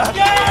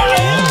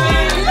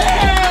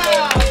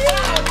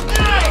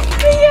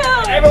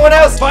 Everyone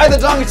else, buy the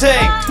dunk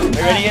tank. Are you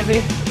ready,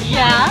 Izzy?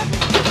 Yeah.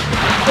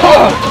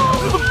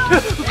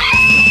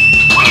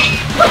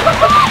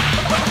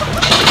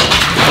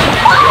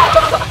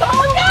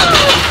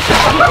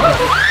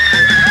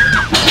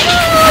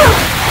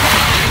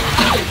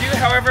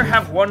 However,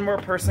 have one more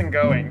person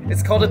going.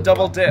 It's called a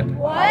double dip.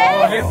 What?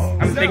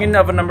 I'm thinking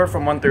of a number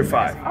from 1 through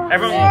 5.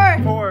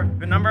 Everyone, 4.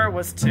 The number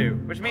was 2,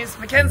 which means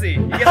Mackenzie,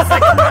 you get a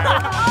second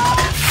round.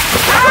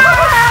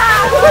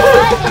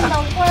 What in the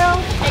world?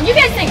 And you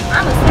guys think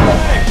I'm a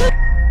stupid.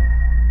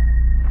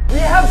 We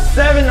have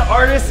 7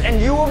 artists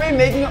and you will be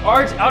making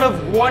art out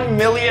of 1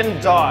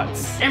 million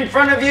dots. In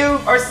front of you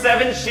are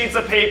 7 sheets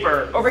of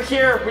paper. Over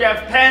here, we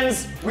have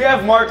pens, we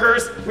have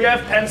markers, we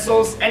have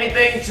pencils,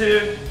 anything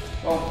to,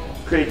 well,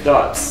 create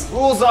dots.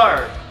 Rules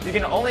are, you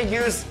can only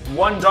use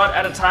 1 dot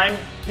at a time.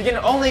 You can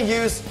only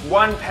use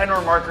 1 pen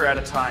or marker at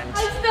a time.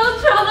 I'm still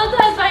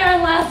traumatized by our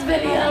last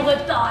video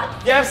with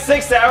dots. You have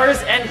 6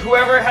 hours and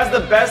whoever has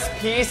the best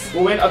piece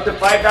will win up to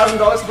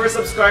 $5,000 per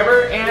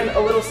subscriber and a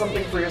little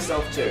something for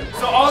yourself too.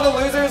 So all the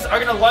losers are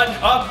gonna lunge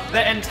up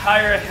the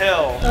entire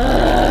hill.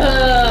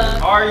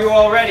 Are you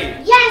all ready?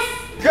 Yes!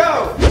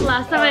 Go!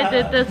 Last time I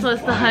did this was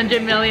the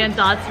 100 million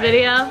dots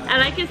video,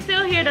 and I can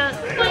still hear the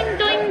doing,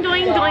 doing,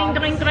 doing, doing,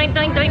 doing, doing,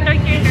 doing, doing,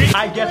 doing.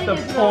 I get the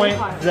point,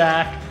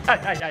 Zach.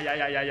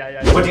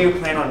 What do you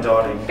plan on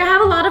dotting? I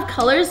have a lot of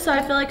colors, so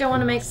I feel like I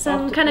want to make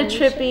some kind of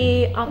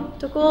trippy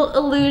optical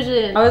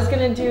illusion. I was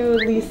gonna do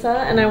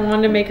Lisa, and I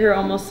wanted to make her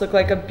almost look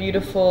like a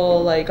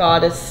beautiful, like,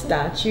 goddess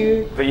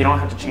statue. But you don't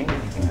have to change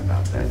anything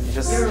about that. You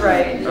just... You're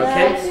right.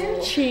 Okay?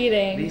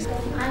 Cheating.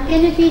 I'm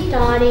gonna be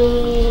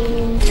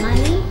dotting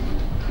money.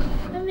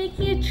 I'm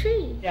making a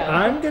tree.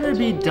 I'm gonna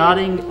be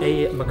dotting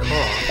a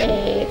macaw.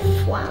 A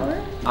flower.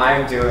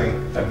 I'm doing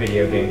a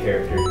video game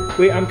character.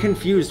 Wait, I'm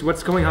confused.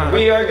 What's going on?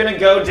 We are gonna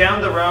go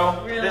down the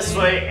row this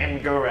way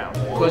and go around.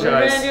 Close your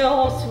We're eyes. gonna do a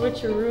whole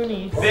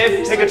switcheroony.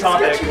 Viv, take a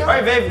topic.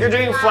 Alright, Viv, you're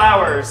doing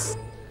flowers.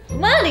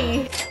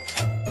 Money.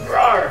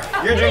 Rawr,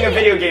 you're doing a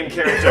video game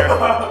character.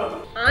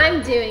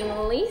 I'm doing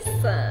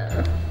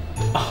Lisa.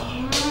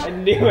 I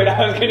knew it.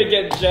 I was gonna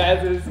get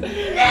Jazz's.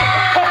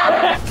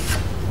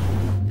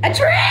 A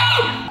tree!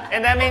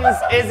 And that means,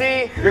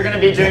 Izzy, you're gonna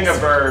be doing a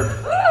bird.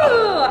 Ooh,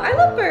 I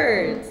love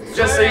birds.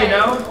 Just so you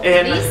know,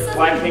 in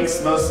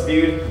Blackpink's most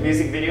viewed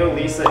music video,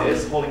 Lisa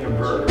is holding a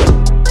bird.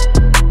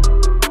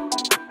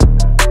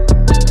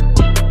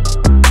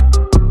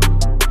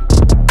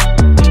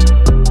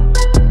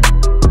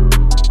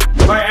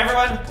 Alright,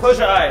 everyone, close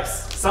your eyes.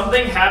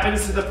 Something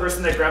happens to the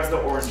person that grabs the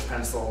orange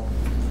pencil.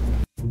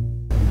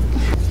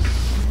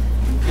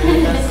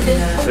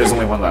 There's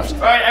only one left.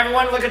 Alright,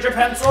 everyone, look at your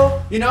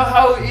pencil. You know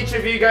how each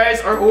of you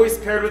guys are always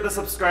paired with a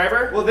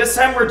subscriber? Well, this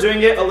time we're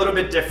doing it a little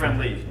bit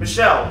differently.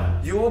 Michelle,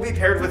 you will be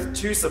paired with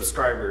 2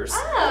 subscribers.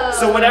 Oh.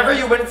 So whatever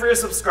you win for your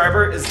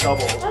subscriber is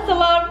doubled. That's a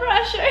lot of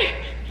pressure.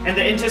 And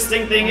the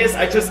interesting thing is,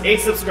 I chose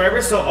 8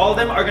 subscribers, so all of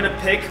them are gonna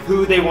pick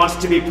who they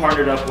want to be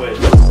partnered up with.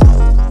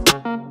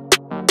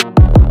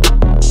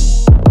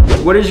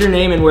 What is your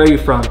name and where are you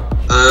from?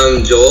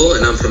 I'm Joel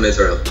and I'm from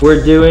Israel.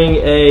 We're doing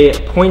a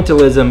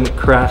pointillism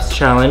crafts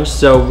challenge,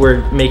 so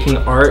we're making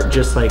art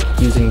just like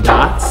using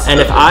dots. And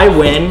if I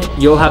win,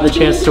 you'll have the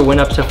chance to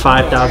win up to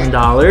 $5,000. You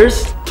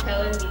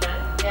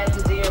have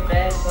to do your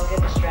best, don't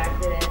get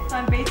distracted. So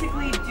I'm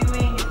basically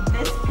doing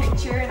this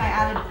picture and I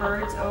added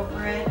birds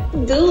over it.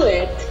 Do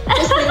it.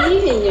 Just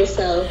believe in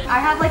yourself. I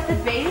have like the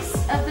base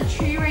of the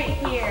tree right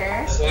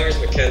here. As long as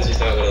Mackenzie's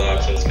not one of the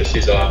options because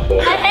she's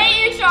awful. I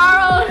hate you,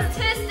 Charles.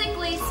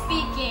 Statistically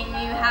speaking,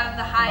 you have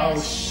the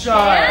highest.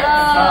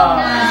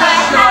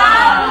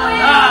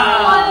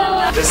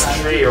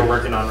 This tree you're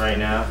working on right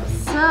now.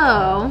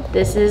 So,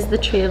 this is the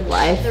tree of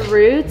life. The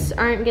roots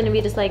aren't gonna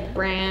be just like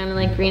brown and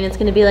like green, it's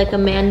gonna be like a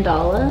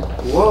mandala.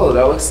 Whoa,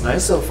 that looks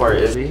nice so far,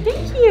 Izzy.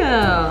 Thank you.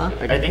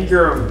 I think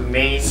your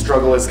main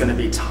struggle is gonna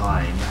be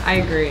time. I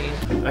agree.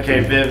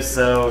 Okay, Viv,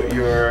 so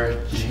you're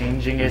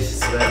changing it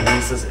so that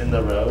Lisa's in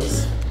the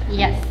rows?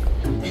 Yes.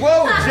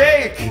 Whoa,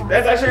 Jake!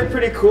 That's actually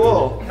pretty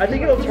cool. I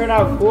think it'll turn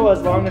out cool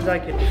as long as I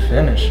can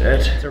finish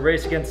it. It's a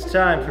race against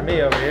time for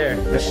me over here.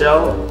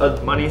 Michelle,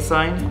 a money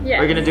sign? Yes.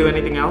 Are you gonna do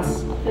anything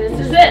else? This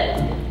is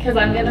it, because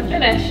I'm gonna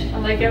finish,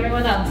 unlike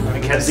everyone else.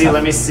 Mackenzie,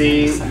 let me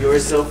see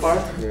yours so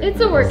far. It's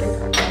a work in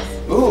progress.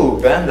 Ooh,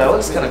 Ben, that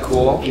looks kind of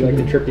cool. You like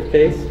the trippy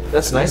face?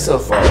 That's nice so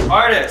far.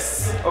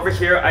 Artists, over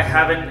here I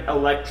have an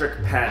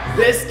electric pen.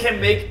 This can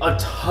make a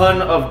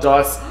ton of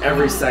dots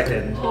every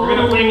second. We're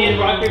gonna play me in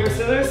rock, paper,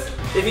 scissors.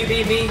 If you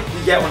beat me,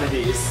 you get one of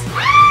these.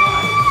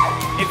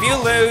 If you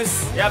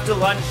lose, you have to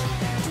lunge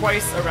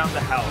twice around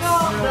the house.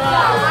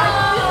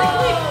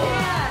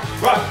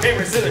 Rock,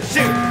 paper, scissors,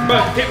 shoot!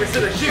 Rock, paper,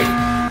 scissors, shoot!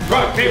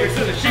 Rock, paper,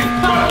 scissors, shoot!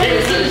 Rock,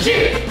 paper, scissors,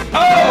 shoot!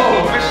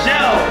 Oh,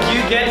 Michelle,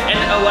 you get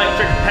an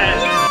electric pen.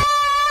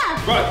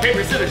 Rock,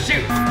 paper, scissors,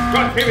 shoot!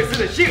 Rock, paper,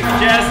 scissors, shoot!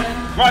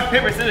 Jess, rock,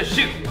 paper, scissors,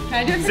 shoot! Can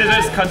I do it?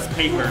 Scissors cuts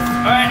paper.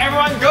 All right,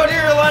 everyone, go to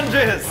your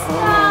lunges.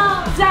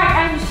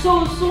 Zach, I'm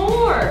so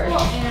sore.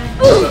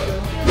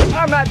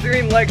 I'm not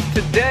doing legs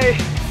today.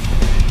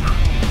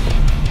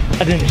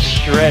 I didn't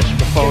stretch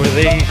before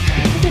these.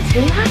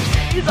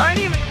 These aren't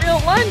even real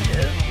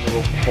lunges. A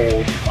little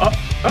cold.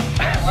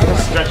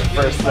 Let's stretch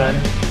first then.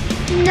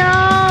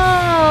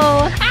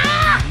 No!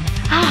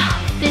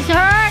 This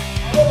hurt?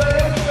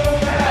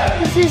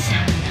 This is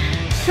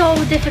so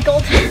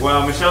difficult.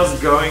 Wow, Michelle's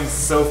going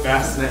so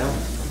fast now.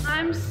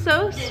 I'm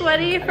so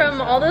sweaty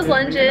from all those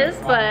lunges,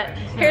 but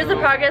here's the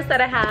progress that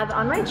I have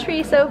on my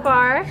tree so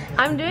far.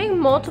 I'm doing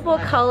multiple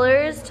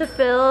colors to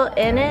fill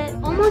in it.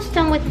 Almost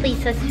done with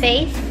Lisa's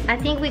face. I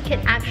think we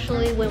could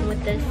actually win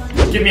with this.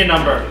 Give me a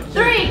number.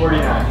 3,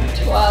 49.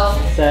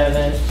 12,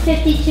 7,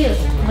 52,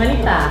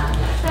 25,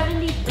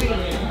 73.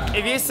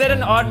 If you said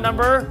an odd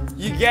number,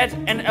 you get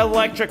an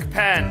electric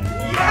pen.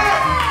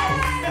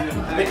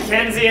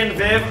 Mackenzie and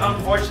Viv,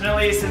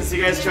 unfortunately, since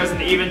you guys chose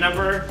an even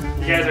number,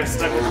 you guys are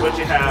stuck with what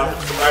you have.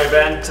 All right,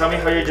 Ben, tell me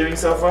how you're doing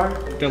so far.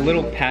 The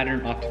little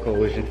pattern optical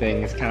illusion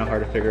thing is kind of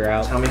hard to figure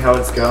out. Tell me how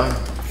it's going.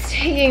 It's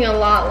taking a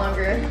lot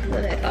longer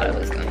than I thought it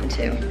was going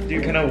to. Do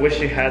you kind of wish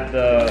you had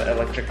the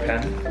electric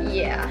pen?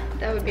 Yeah,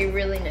 that would be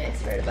really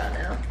nice right about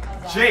now.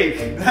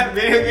 Jake, that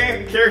video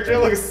game character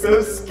looks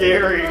so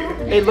scary.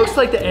 It looks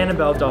like the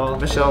Annabelle doll.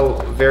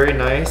 Michelle, very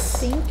nice.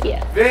 Thank you.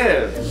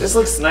 Viv, this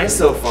looks nice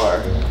so far.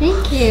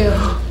 Thank you.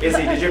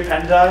 Izzy, did your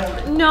pen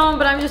die? No,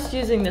 but I'm just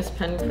using this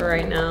pen for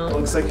right now.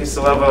 Looks like you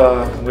still have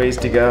a ways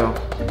to go.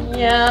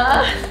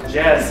 Yeah.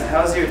 Jess,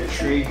 how's your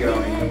tree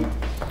going?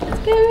 It's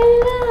going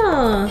really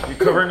well. You're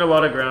covering a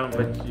lot of ground,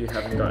 but you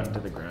haven't gotten to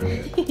the ground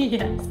yet.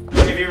 Yes.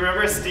 If you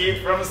remember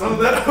Steve from some of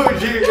the OG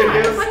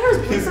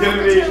videos, he's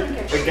gonna be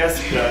a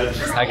guest judge.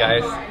 Hi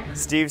guys.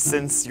 Steve,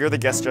 since you're the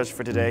guest judge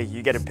for today,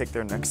 you get to pick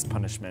their next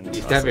punishment. You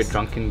used to have your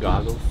drunken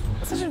goggles.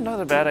 That's actually not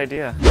a bad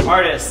idea.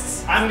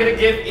 Artists, I'm gonna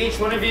give each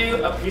one of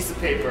you a piece of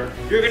paper.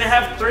 You're gonna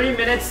have 3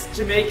 minutes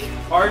to make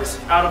art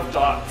out of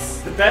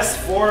dots. The best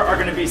 4 are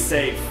gonna be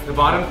safe. The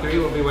bottom 3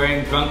 will be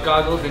wearing drunk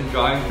goggles and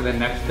drawing for the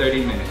next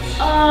 30 minutes.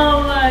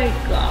 Oh my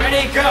god.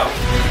 Ready, go!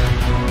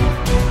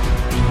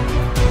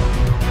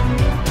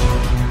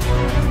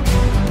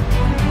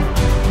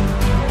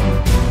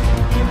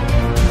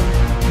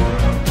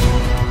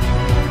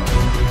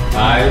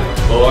 5,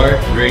 4,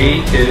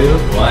 3, 2,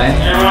 1.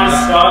 Everyone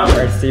stop. All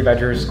right, Steve, I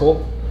drew a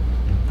skull.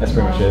 That's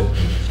pretty much it.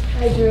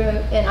 I drew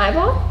an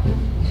eyeball.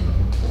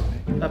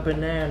 A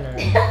banana.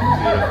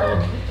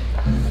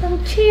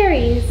 Some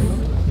cherries.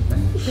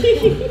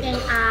 An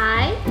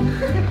eye.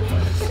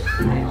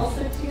 I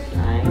also drew an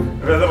eye.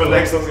 I bet the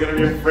next one's gonna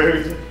be a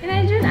fruit. And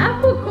I drew an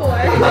apple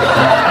core.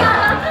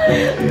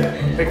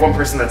 Pick one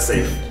person that's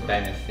safe.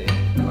 Ben is safe.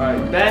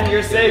 Alright, Ben,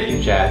 you're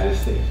safe. Jazz is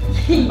safe.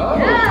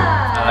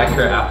 Yeah. I like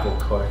her apple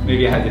core.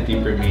 Maybe it has a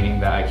deeper meaning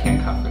that I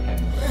can't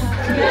comprehend.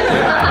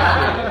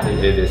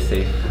 It is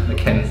safe.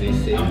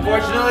 Mackenzie's safe.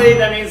 Unfortunately,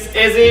 that means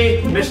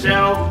Izzy,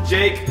 Michelle,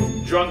 Jake,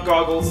 drunk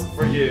goggles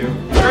for you.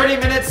 30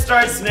 minutes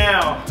starts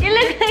now. You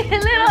look like a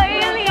little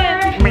alien.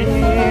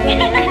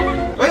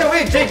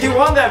 Wait, Jake, you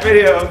won that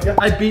video.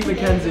 I beat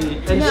Mackenzie,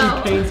 and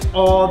she paints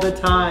all the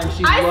time.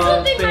 She I still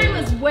loves think painting.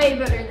 mine was way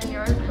better than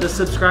yours. The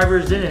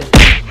subscribers didn't.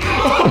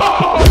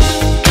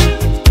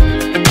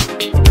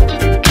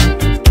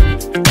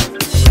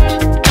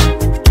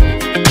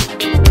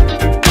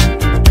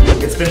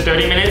 It's been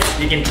 30 minutes.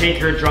 You can take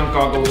your drunk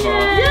goggles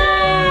off.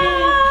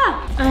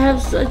 I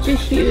have such a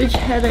huge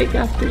headache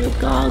after the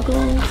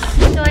goggles.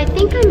 So I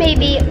think I may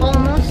be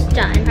almost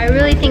done. I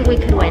really think we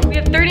could win. We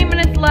have 30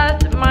 minutes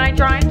left. My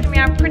drawing's coming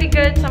out pretty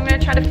good, so I'm gonna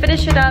try to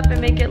finish it up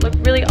and make it look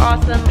really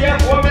awesome. Yeah,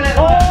 1 minute.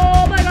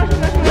 Oh my gosh,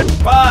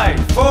 5,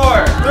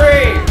 4,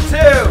 3,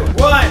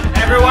 2, 1.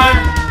 Everyone,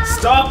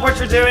 stop what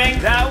you're doing.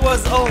 That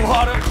was a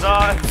lot of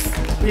dots.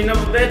 Clean up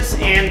a bit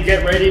and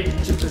get ready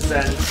to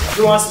present.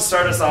 Who wants to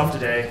start us off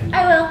today?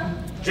 I will.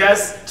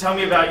 Jess, tell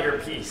me about your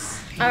piece.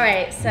 All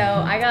right, so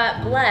I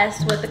got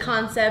blessed with the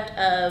concept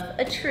of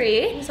a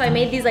tree. So I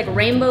made these like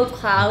rainbow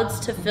clouds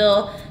to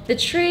fill the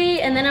tree,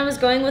 and then I was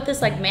going with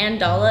this like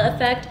mandala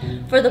effect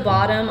for the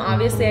bottom.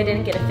 Obviously I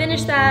didn't get to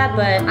finish that,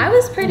 but I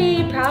was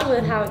pretty proud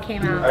with how it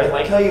came out. I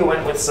like how you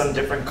went with some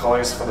different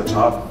colors for the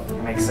top.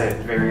 It makes it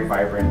very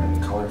vibrant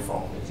and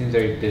colorful. It seems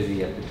very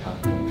busy at the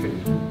top. Pretty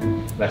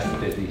less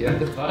busy at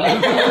the bottom.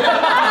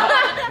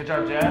 Good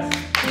job, Jess.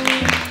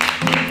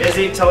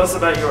 Izzy, tell us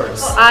about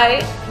yours.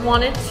 I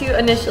wanted to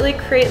initially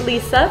create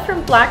Lisa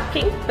from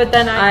Blackpink, but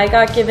then I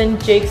got given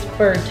Jake's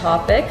bird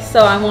topic,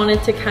 so I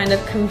wanted to kind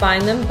of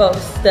combine them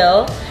both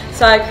still.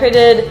 So I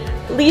created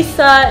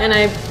Lisa and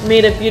I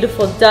made a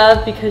beautiful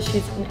dove because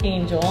she's an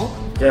angel.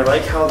 Yeah, I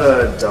like how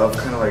the dove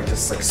kind of like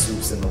just like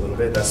swoops in a little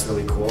bit. That's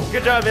really cool.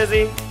 Good job,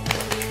 Izzy.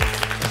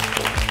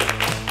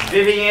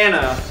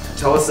 Viviana,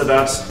 tell us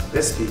about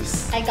this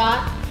piece. I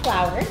got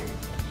flower.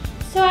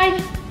 So I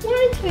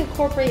wanted to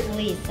incorporate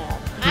Lisa.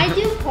 I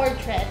do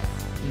portraits,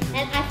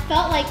 and I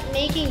felt like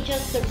making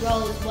just the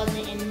rose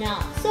wasn't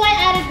enough. So I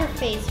added her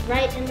face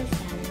right in the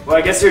center. Well,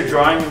 I guess your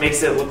drawing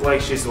makes it look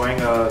like she's wearing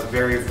a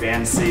very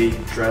fancy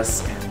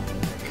dress and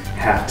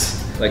hat.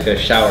 Like a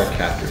shower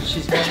captor.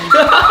 She's very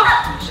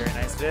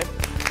nice, Vic.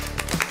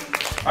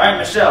 All right,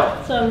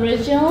 Michelle. So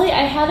originally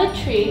I had a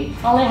tree.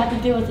 All I had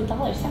to do was a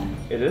dollar sign.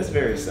 It is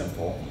very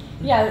simple.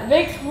 Yeah,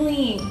 very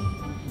clean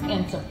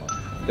and simple.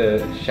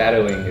 The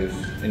shadowing is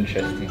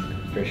interesting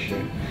for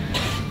sure.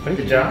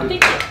 Good job.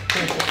 Thank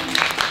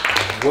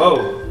you.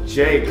 Whoa,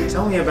 Jake,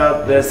 tell me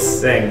about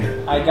this thing.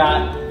 I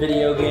got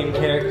video game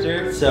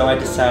character, so I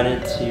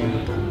decided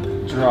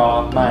to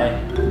draw my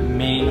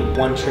main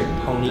one-trick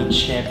pony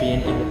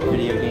champion in the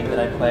video game that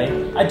I play.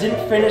 I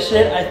didn't finish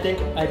it. I think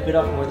I bit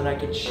off more than I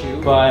could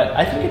chew, but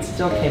I think it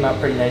still came out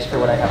pretty nice for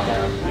what I have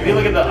down. If you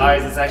look at the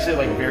eyes, it's actually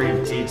like very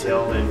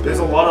detailed and there's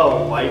a lot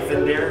of life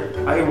in there.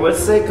 I would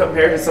say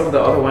compared to some of the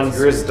other ones,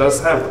 yours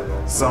does have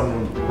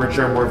some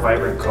richer, more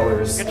vibrant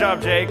colors. Good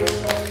job, Jake.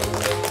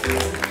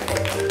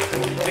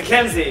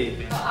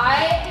 Mackenzie. I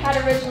had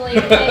originally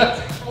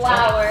picked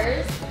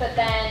flowers, but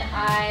then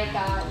I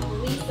got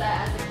Lisa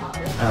as a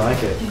topic. I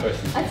like it.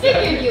 I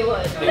figured you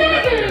would.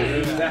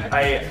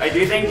 I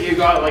do think you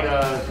got like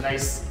a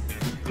nice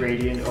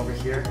gradient over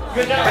here.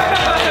 Good job.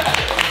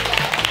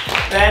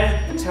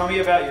 Ben, tell me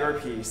about your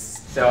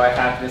piece. So I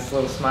have this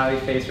little smiley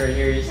face right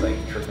here, he's like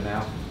tripping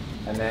out.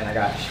 And then I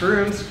got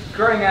shrooms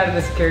growing out of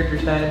this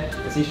character's head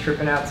as he's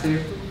tripping out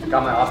too.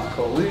 Got my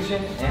optical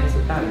illusion and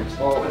some patterns.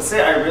 Well, let's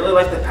say I really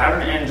like the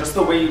pattern and just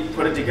the way you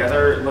put it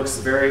together, it looks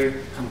very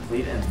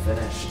complete and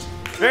finished.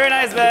 Very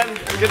nice, Ben.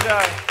 Good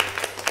job.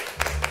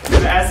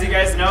 As you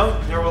guys know,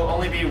 there will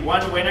only be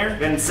one winner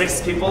and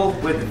 6 people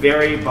with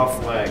very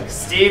buff legs.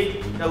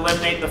 Steve,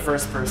 eliminate the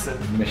first person.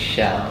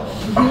 Michelle.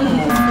 It's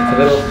a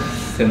little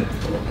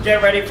simple.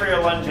 Get ready for your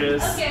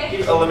lunges.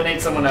 Okay.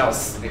 Eliminate someone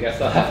else. I guess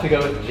I'll have to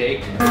go with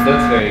Jake. It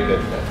looks very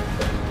good, but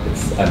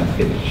it's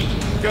unfinished.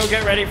 Go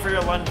get ready for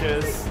your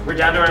lunges. We're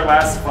down to our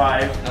last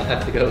 5. I'll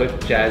have to go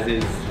with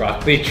Jazz's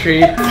broccoli tree.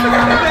 We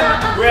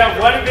have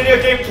 1 video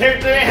game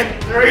character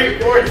and 3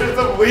 portraits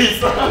of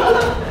Lisa.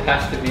 It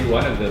has to be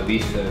one of the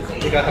Lisas. I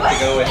think I'll have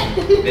to go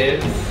with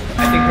Viv.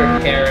 I think her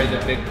hair is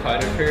a big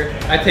part of her.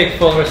 I take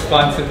full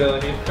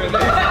responsibility for this.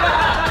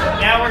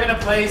 Now we're gonna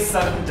play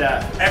sudden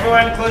death.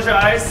 Everyone close your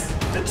eyes.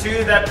 The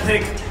 2 that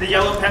pick the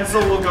yellow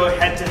pencil will go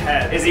head to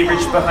head. Izzy,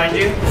 reach behind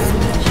you.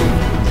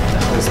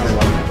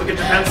 Look at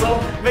your pencil.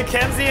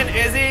 Mackenzie and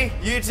Izzy,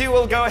 you 2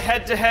 will go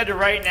head to head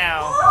right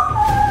now.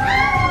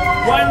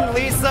 1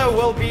 Lisa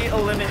will be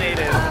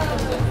eliminated.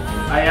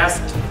 I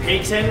asked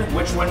Peyton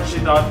which one she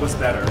thought was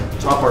better,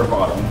 top or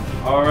bottom.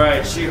 All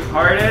right, she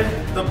hearted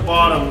the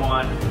bottom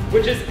one,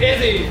 which is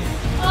Izzy's.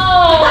 Oh!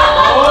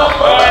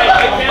 All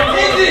right,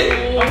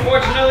 Mackenzie,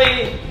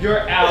 unfortunately,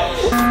 you're out.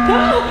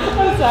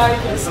 I'm sorry.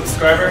 The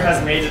subscriber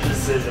has made a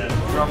decision.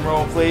 Drum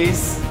roll,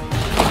 please.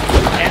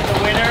 And the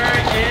winner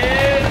is...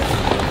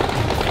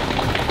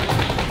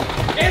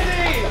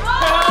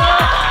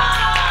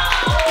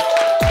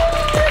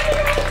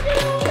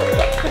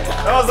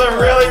 That was a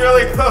really,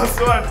 really close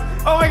one.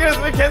 Oh my goodness,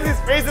 Mackenzie's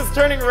face is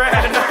turning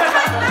red.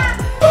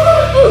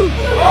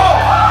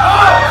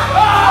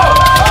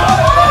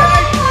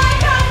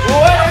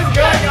 What is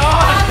going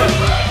on?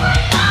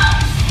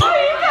 What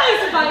are you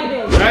guys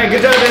fighting? All right,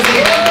 good job, Izzy.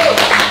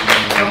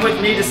 Come with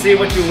me to see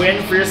what you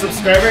win for your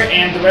subscriber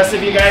and the rest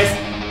of you guys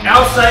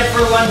outside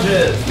for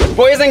lunges.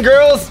 Boys and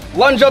girls,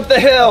 lunge up the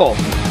hill.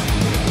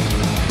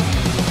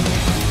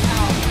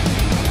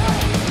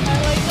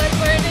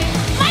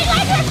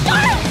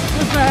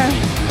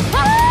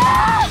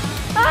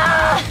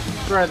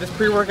 Bro, this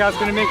pre-workout's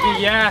gonna make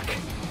me yak.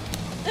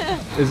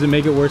 Does it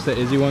make it worse that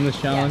Izzy won this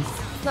challenge? Yes.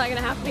 It's not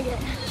gonna happen again.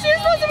 She's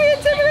supposed to be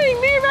intimidating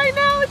me right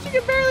now and she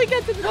can barely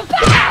get to the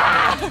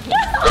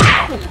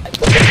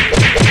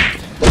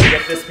You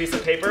get this piece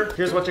of paper.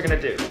 Here's what you're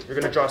gonna do. You're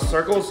gonna draw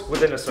circles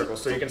within a circle.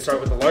 So you can start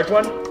with the large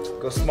one,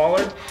 go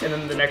smaller, and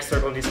then the next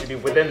circle needs to be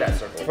within that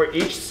circle. For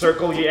each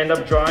circle you end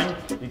up drawing,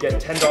 you get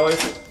 $10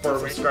 for a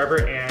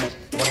subscriber and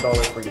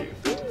 $1 for you.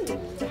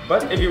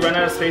 But if you run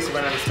out of space, you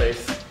run out of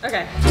space.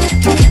 Okay.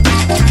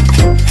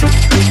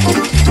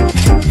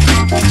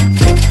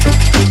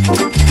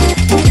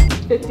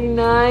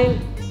 $59,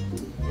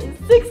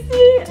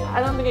 $60. I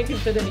don't think I can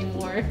fit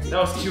anymore. That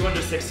was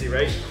 260,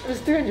 right? It was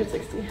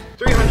 360.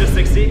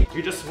 360.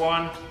 You just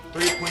won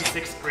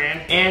 3.6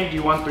 grand, and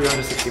you won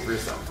 360 for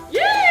yourself.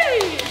 Yeah!